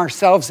locking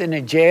ourselves in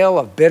a jail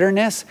of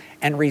bitterness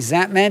and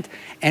resentment,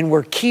 and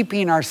we're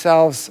keeping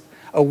ourselves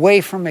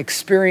away from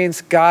experience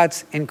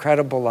God's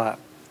incredible love.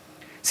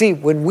 See,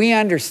 when we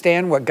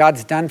understand what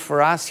God's done for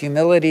us,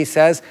 humility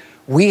says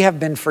we have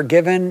been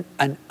forgiven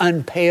an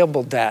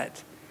unpayable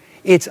debt.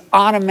 It's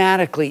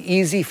automatically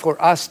easy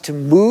for us to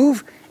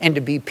move and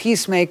to be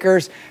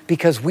peacemakers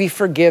because we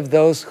forgive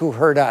those who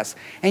hurt us.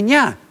 And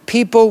yeah,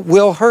 people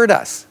will hurt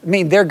us. I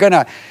mean, they're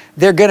gonna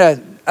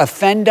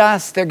offend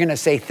us. They're gonna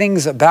say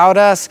things about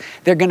us.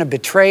 They're gonna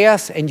betray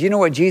us. And you know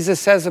what Jesus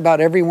says about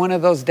every one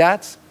of those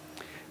debts?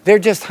 They're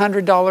just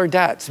 $100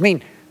 debts. I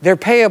mean, they're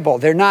payable.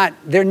 They're not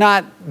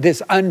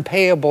this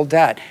unpayable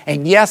debt.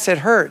 And yes, it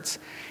hurts.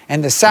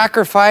 And the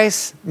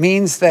sacrifice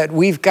means that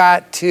we've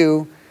got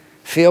to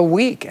feel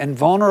weak and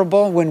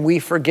vulnerable when we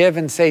forgive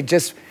and say,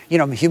 just,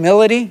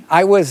 humility.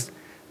 I was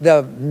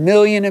the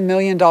 $1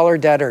 million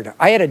debtor.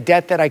 I had a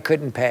debt that I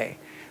couldn't pay.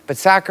 But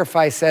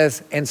sacrifice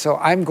says, and so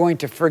I'm going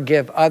to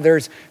forgive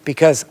others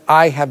because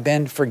I have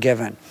been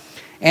forgiven.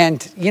 And,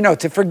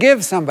 to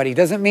forgive somebody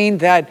doesn't mean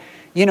that,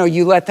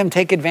 you let them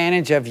take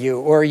advantage of you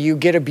or you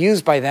get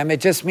abused by them. It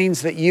just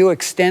means that you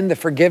extend the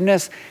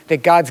forgiveness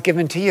that God's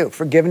given to you.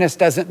 Forgiveness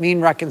doesn't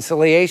mean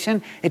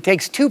reconciliation. It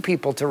takes two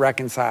people to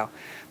reconcile.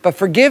 But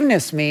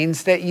forgiveness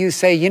means that you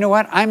say, you know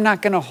what? I'm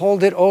not going to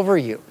hold it over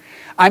you.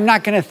 I'm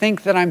not going to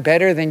think that I'm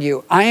better than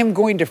you. I am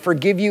going to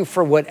forgive you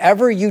for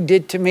whatever you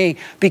did to me,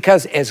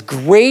 because as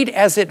great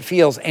as it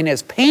feels and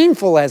as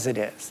painful as it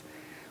is,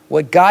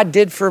 what God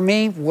did for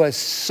me was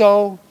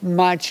so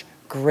much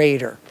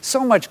greater,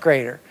 so much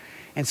greater.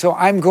 And so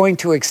I'm going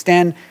to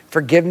extend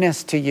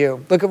forgiveness to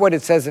you. Look at what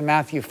it says in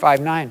Matthew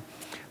 5:9.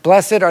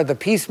 Blessed are the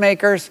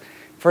peacemakers,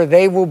 for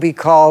they will be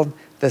called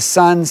the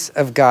sons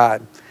of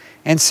God.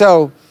 And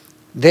so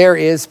there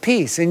is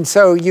peace. And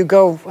so you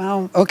go,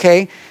 well,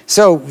 okay,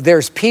 so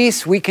there's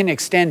peace. We can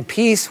extend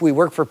peace. We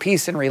work for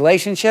peace in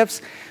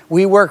relationships.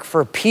 We work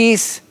for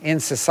peace in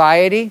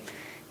society.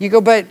 You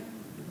go, but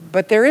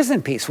there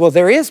isn't peace. Well,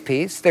 there is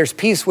peace. There's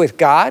peace with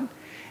God.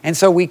 And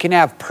so we can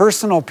have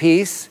personal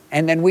peace,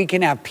 and then we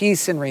can have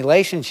peace in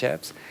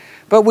relationships.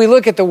 But we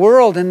look at the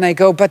world and they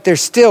go, but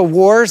there's still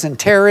wars and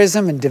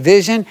terrorism and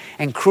division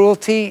and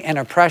cruelty and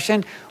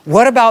oppression.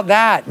 What about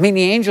that? I mean,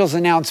 the angels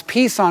announced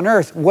peace on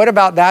earth. What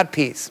about that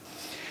peace?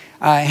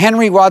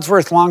 Henry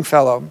Wadsworth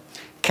Longfellow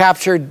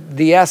captured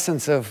the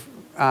essence of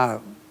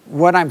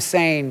what I'm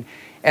saying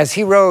as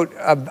he wrote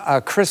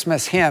a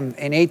Christmas hymn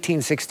in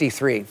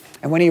 1863.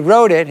 And when he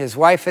wrote it, his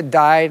wife had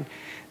died.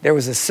 There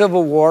was a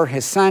civil war.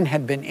 His son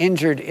had been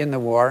injured in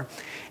the war.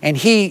 And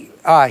he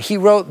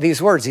wrote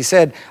these words. He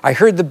said, I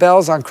heard the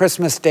bells on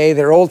Christmas Day,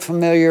 their old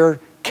familiar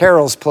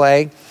carols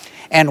play,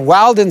 and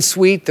wild and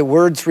sweet the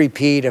words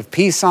repeat of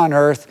peace on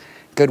earth,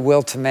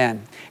 goodwill to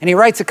men. And he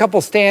writes a couple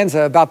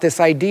stanzas about this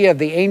idea of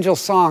the angel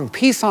song,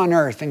 peace on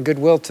earth and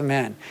goodwill to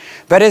men.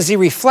 But as he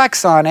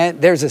reflects on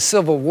it, there's a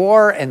civil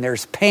war and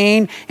there's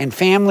pain and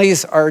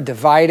families are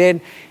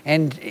divided.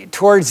 And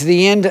towards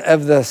the end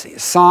of the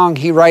song,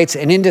 he writes,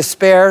 and in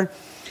despair,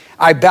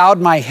 I bowed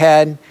my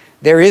head.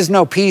 There is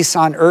no peace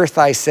on earth,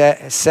 I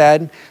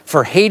said,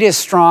 for hate is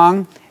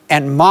strong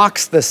and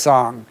mocks the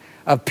song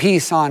of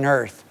peace on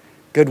earth,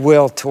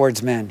 goodwill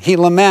towards men. He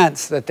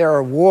laments that there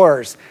are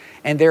wars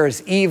and there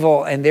is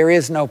evil and there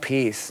is no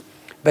peace.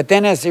 But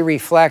then as he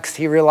reflects,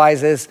 he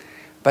realizes,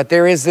 but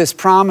there is this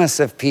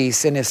promise of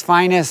peace. In his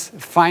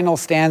final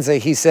stanza,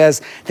 he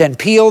says, then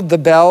pealed the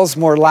bells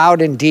more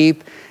loud and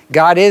deep.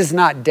 God is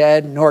not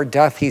dead, nor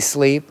doth he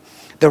sleep.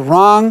 The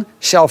wrong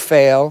shall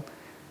fail,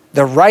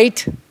 the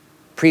right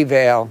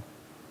prevail,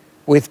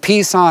 with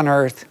peace on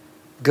earth,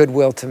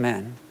 goodwill to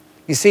men.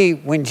 You see,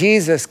 when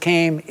Jesus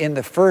came in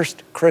the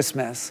first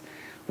Christmas,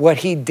 what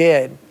he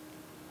did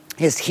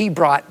is he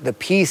brought the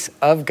peace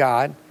of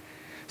God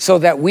so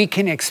that we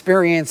can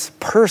experience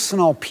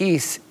personal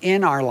peace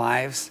in our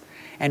lives,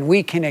 and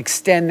we can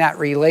extend that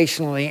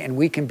relationally, and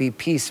we can be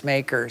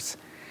peacemakers.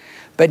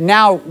 But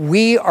now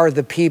we are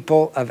the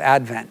people of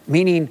Advent,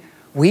 meaning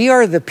we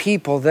are the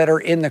people that are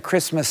in the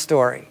Christmas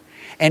story.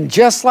 And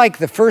just like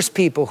the first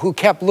people who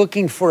kept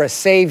looking for a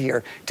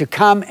Savior to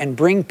come and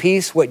bring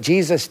peace, what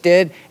Jesus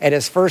did at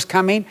his first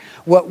coming,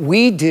 what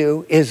we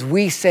do is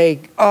we say,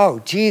 oh,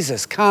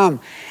 Jesus, come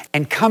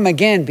and come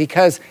again.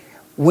 Because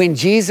when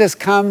Jesus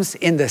comes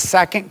in the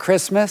second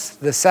Christmas,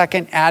 the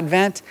second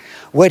Advent,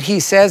 what he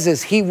says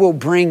is he will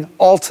bring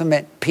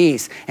ultimate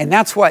peace. And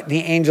that's what the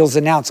angels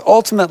announce.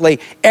 Ultimately,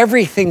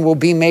 everything will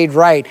be made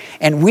right.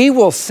 And we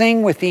will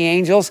sing with the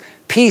angels,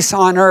 peace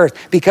on earth.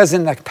 Because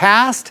in the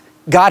past,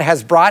 God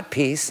has brought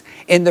peace.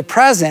 In the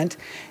present,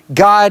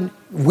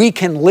 we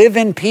can live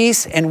in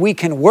peace and we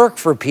can work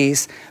for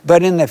peace.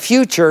 But in the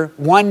future,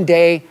 one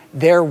day,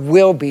 there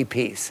will be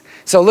peace.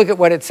 So look at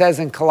what it says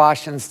in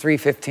Colossians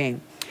 3:15.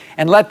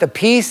 And let the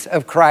peace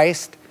of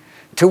Christ,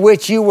 to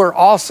which you were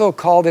also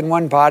called in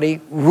one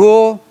body,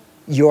 rule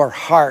your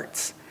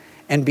hearts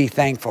and be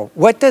thankful.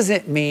 What does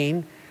it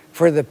mean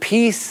for the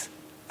peace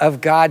of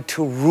God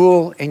to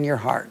rule in your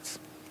hearts?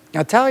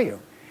 I'll tell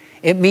you.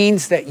 It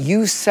means that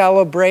you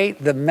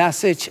celebrate the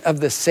message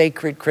of the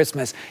sacred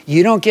Christmas.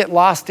 You don't get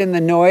lost in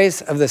the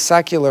noise of the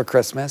secular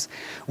Christmas.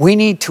 We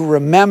need to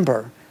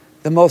remember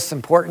the most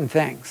important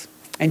things.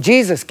 And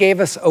Jesus gave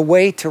us a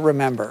way to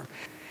remember.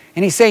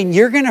 And he's saying,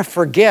 you're going to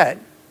forget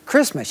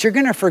Christmas. You're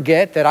going to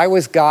forget that I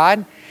was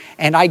God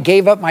and I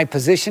gave up my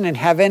position in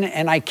heaven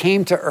and I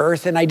came to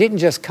earth, and I didn't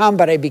just come,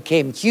 but I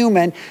became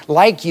human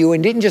like you,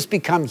 and didn't just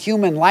become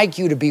human like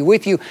you to be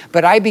with you,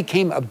 but I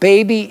became a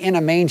baby in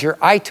a manger.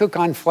 I took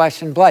on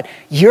flesh and blood.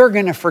 You're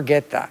going to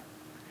forget that.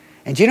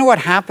 And do you know what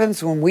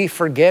happens when we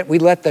forget? We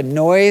let the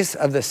noise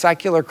of the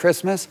secular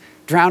Christmas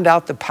drown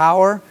out the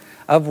power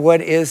of what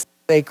is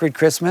sacred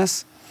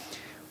Christmas.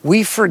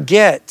 We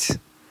forget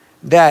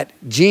that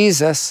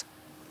Jesus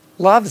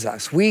loves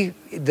us.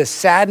 The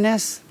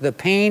sadness, the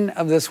pain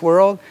of this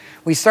world,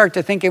 we start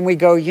to think and we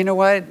go, you know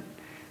what?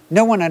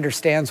 No one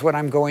understands what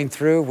I'm going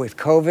through with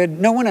COVID.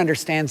 No one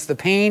understands the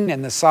pain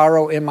and the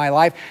sorrow in my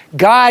life.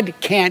 God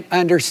can't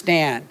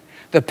understand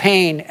the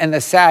pain and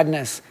the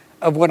sadness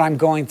of what I'm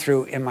going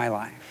through in my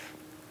life.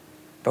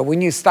 But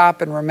when you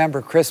stop and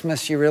remember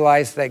Christmas, you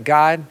realize that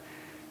God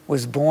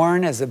was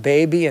born as a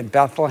baby in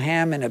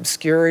Bethlehem in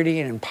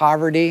obscurity and in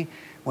poverty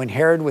when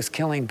Herod was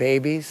killing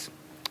babies,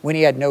 when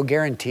he had no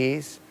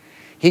guarantees.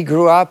 He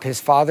grew up,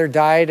 his father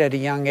died at a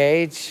young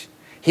age.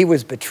 He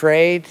was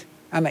betrayed.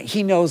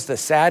 He knows the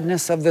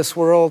sadness of this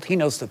world. He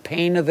knows the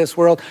pain of this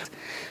world.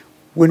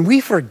 When we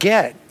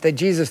forget that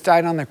Jesus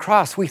died on the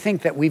cross, we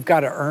think that we've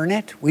got to earn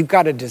it. We've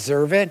got to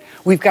deserve it.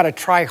 We've got to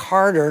try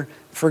harder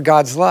for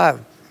God's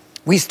love.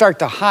 We start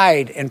to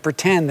hide and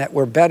pretend that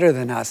we're better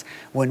than us.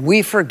 When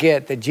we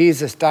forget that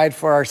Jesus died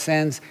for our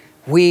sins,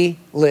 we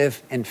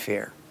live in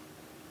fear.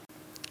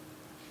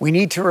 We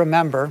need to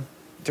remember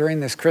during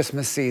this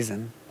Christmas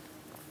season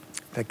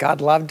that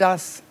God loved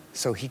us,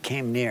 so he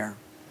came near.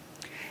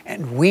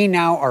 And we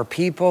now are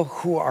people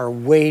who are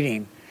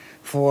waiting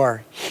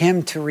for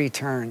him to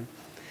return.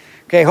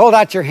 Okay, hold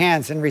out your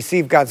hands and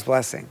receive God's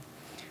blessing.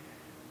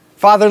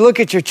 Father, look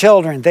at your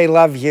children. They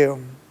love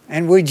you.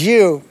 And would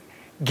you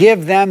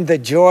give them the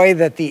joy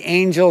that the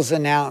angels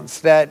announce,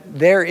 that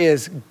there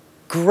is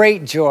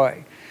great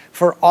joy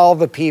for all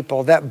the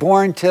people, that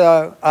born to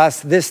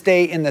us this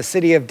day in the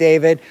city of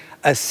David,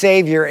 a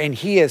Savior, and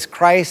he is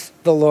Christ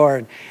the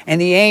Lord.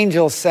 And the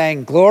angels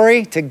sang,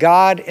 glory to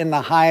God in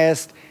the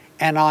highest,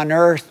 and on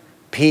earth,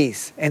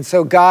 peace. And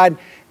so God,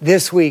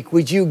 this week,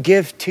 would you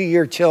give to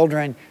your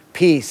children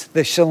peace,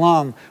 the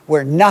shalom,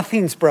 where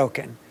nothing's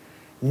broken,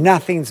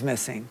 nothing's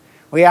missing.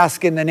 We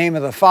ask in the name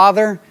of the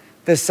Father,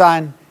 the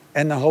Son,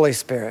 and the Holy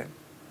Spirit.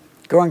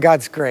 Go in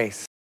God's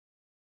grace.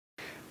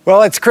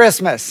 Well, it's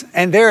Christmas,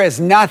 and there is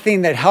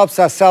nothing that helps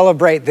us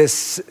celebrate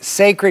this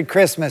sacred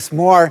Christmas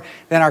more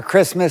than our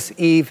Christmas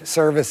Eve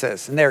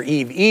services. And they're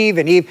Eve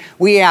and Eve.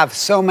 We have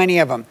so many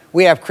of them.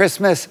 We have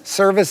Christmas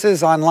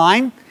services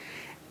online,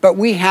 but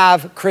we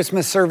have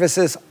Christmas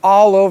services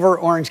all over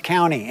Orange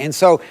County. And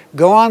so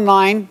go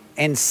online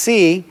and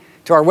see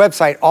to our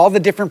website all the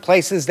different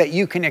places that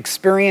you can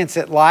experience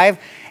it live,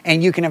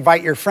 and you can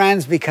invite your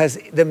friends because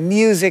the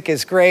music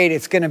is great.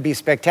 It's going to be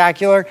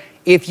spectacular.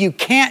 If you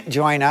can't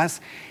join us,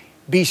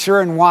 be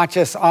sure and watch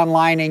us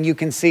online, and you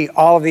can see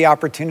all of the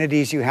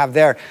opportunities you have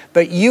there.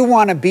 But you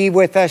want to be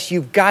with us.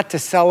 You've got to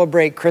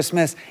celebrate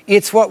Christmas.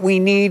 It's what we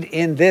need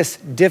in this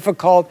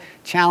difficult,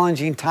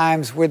 challenging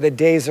times where the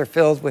days are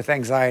filled with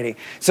anxiety.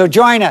 So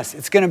join us.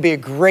 It's going to be a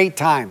great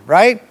time,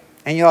 right?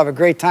 And you'll have a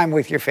great time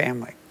with your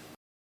family.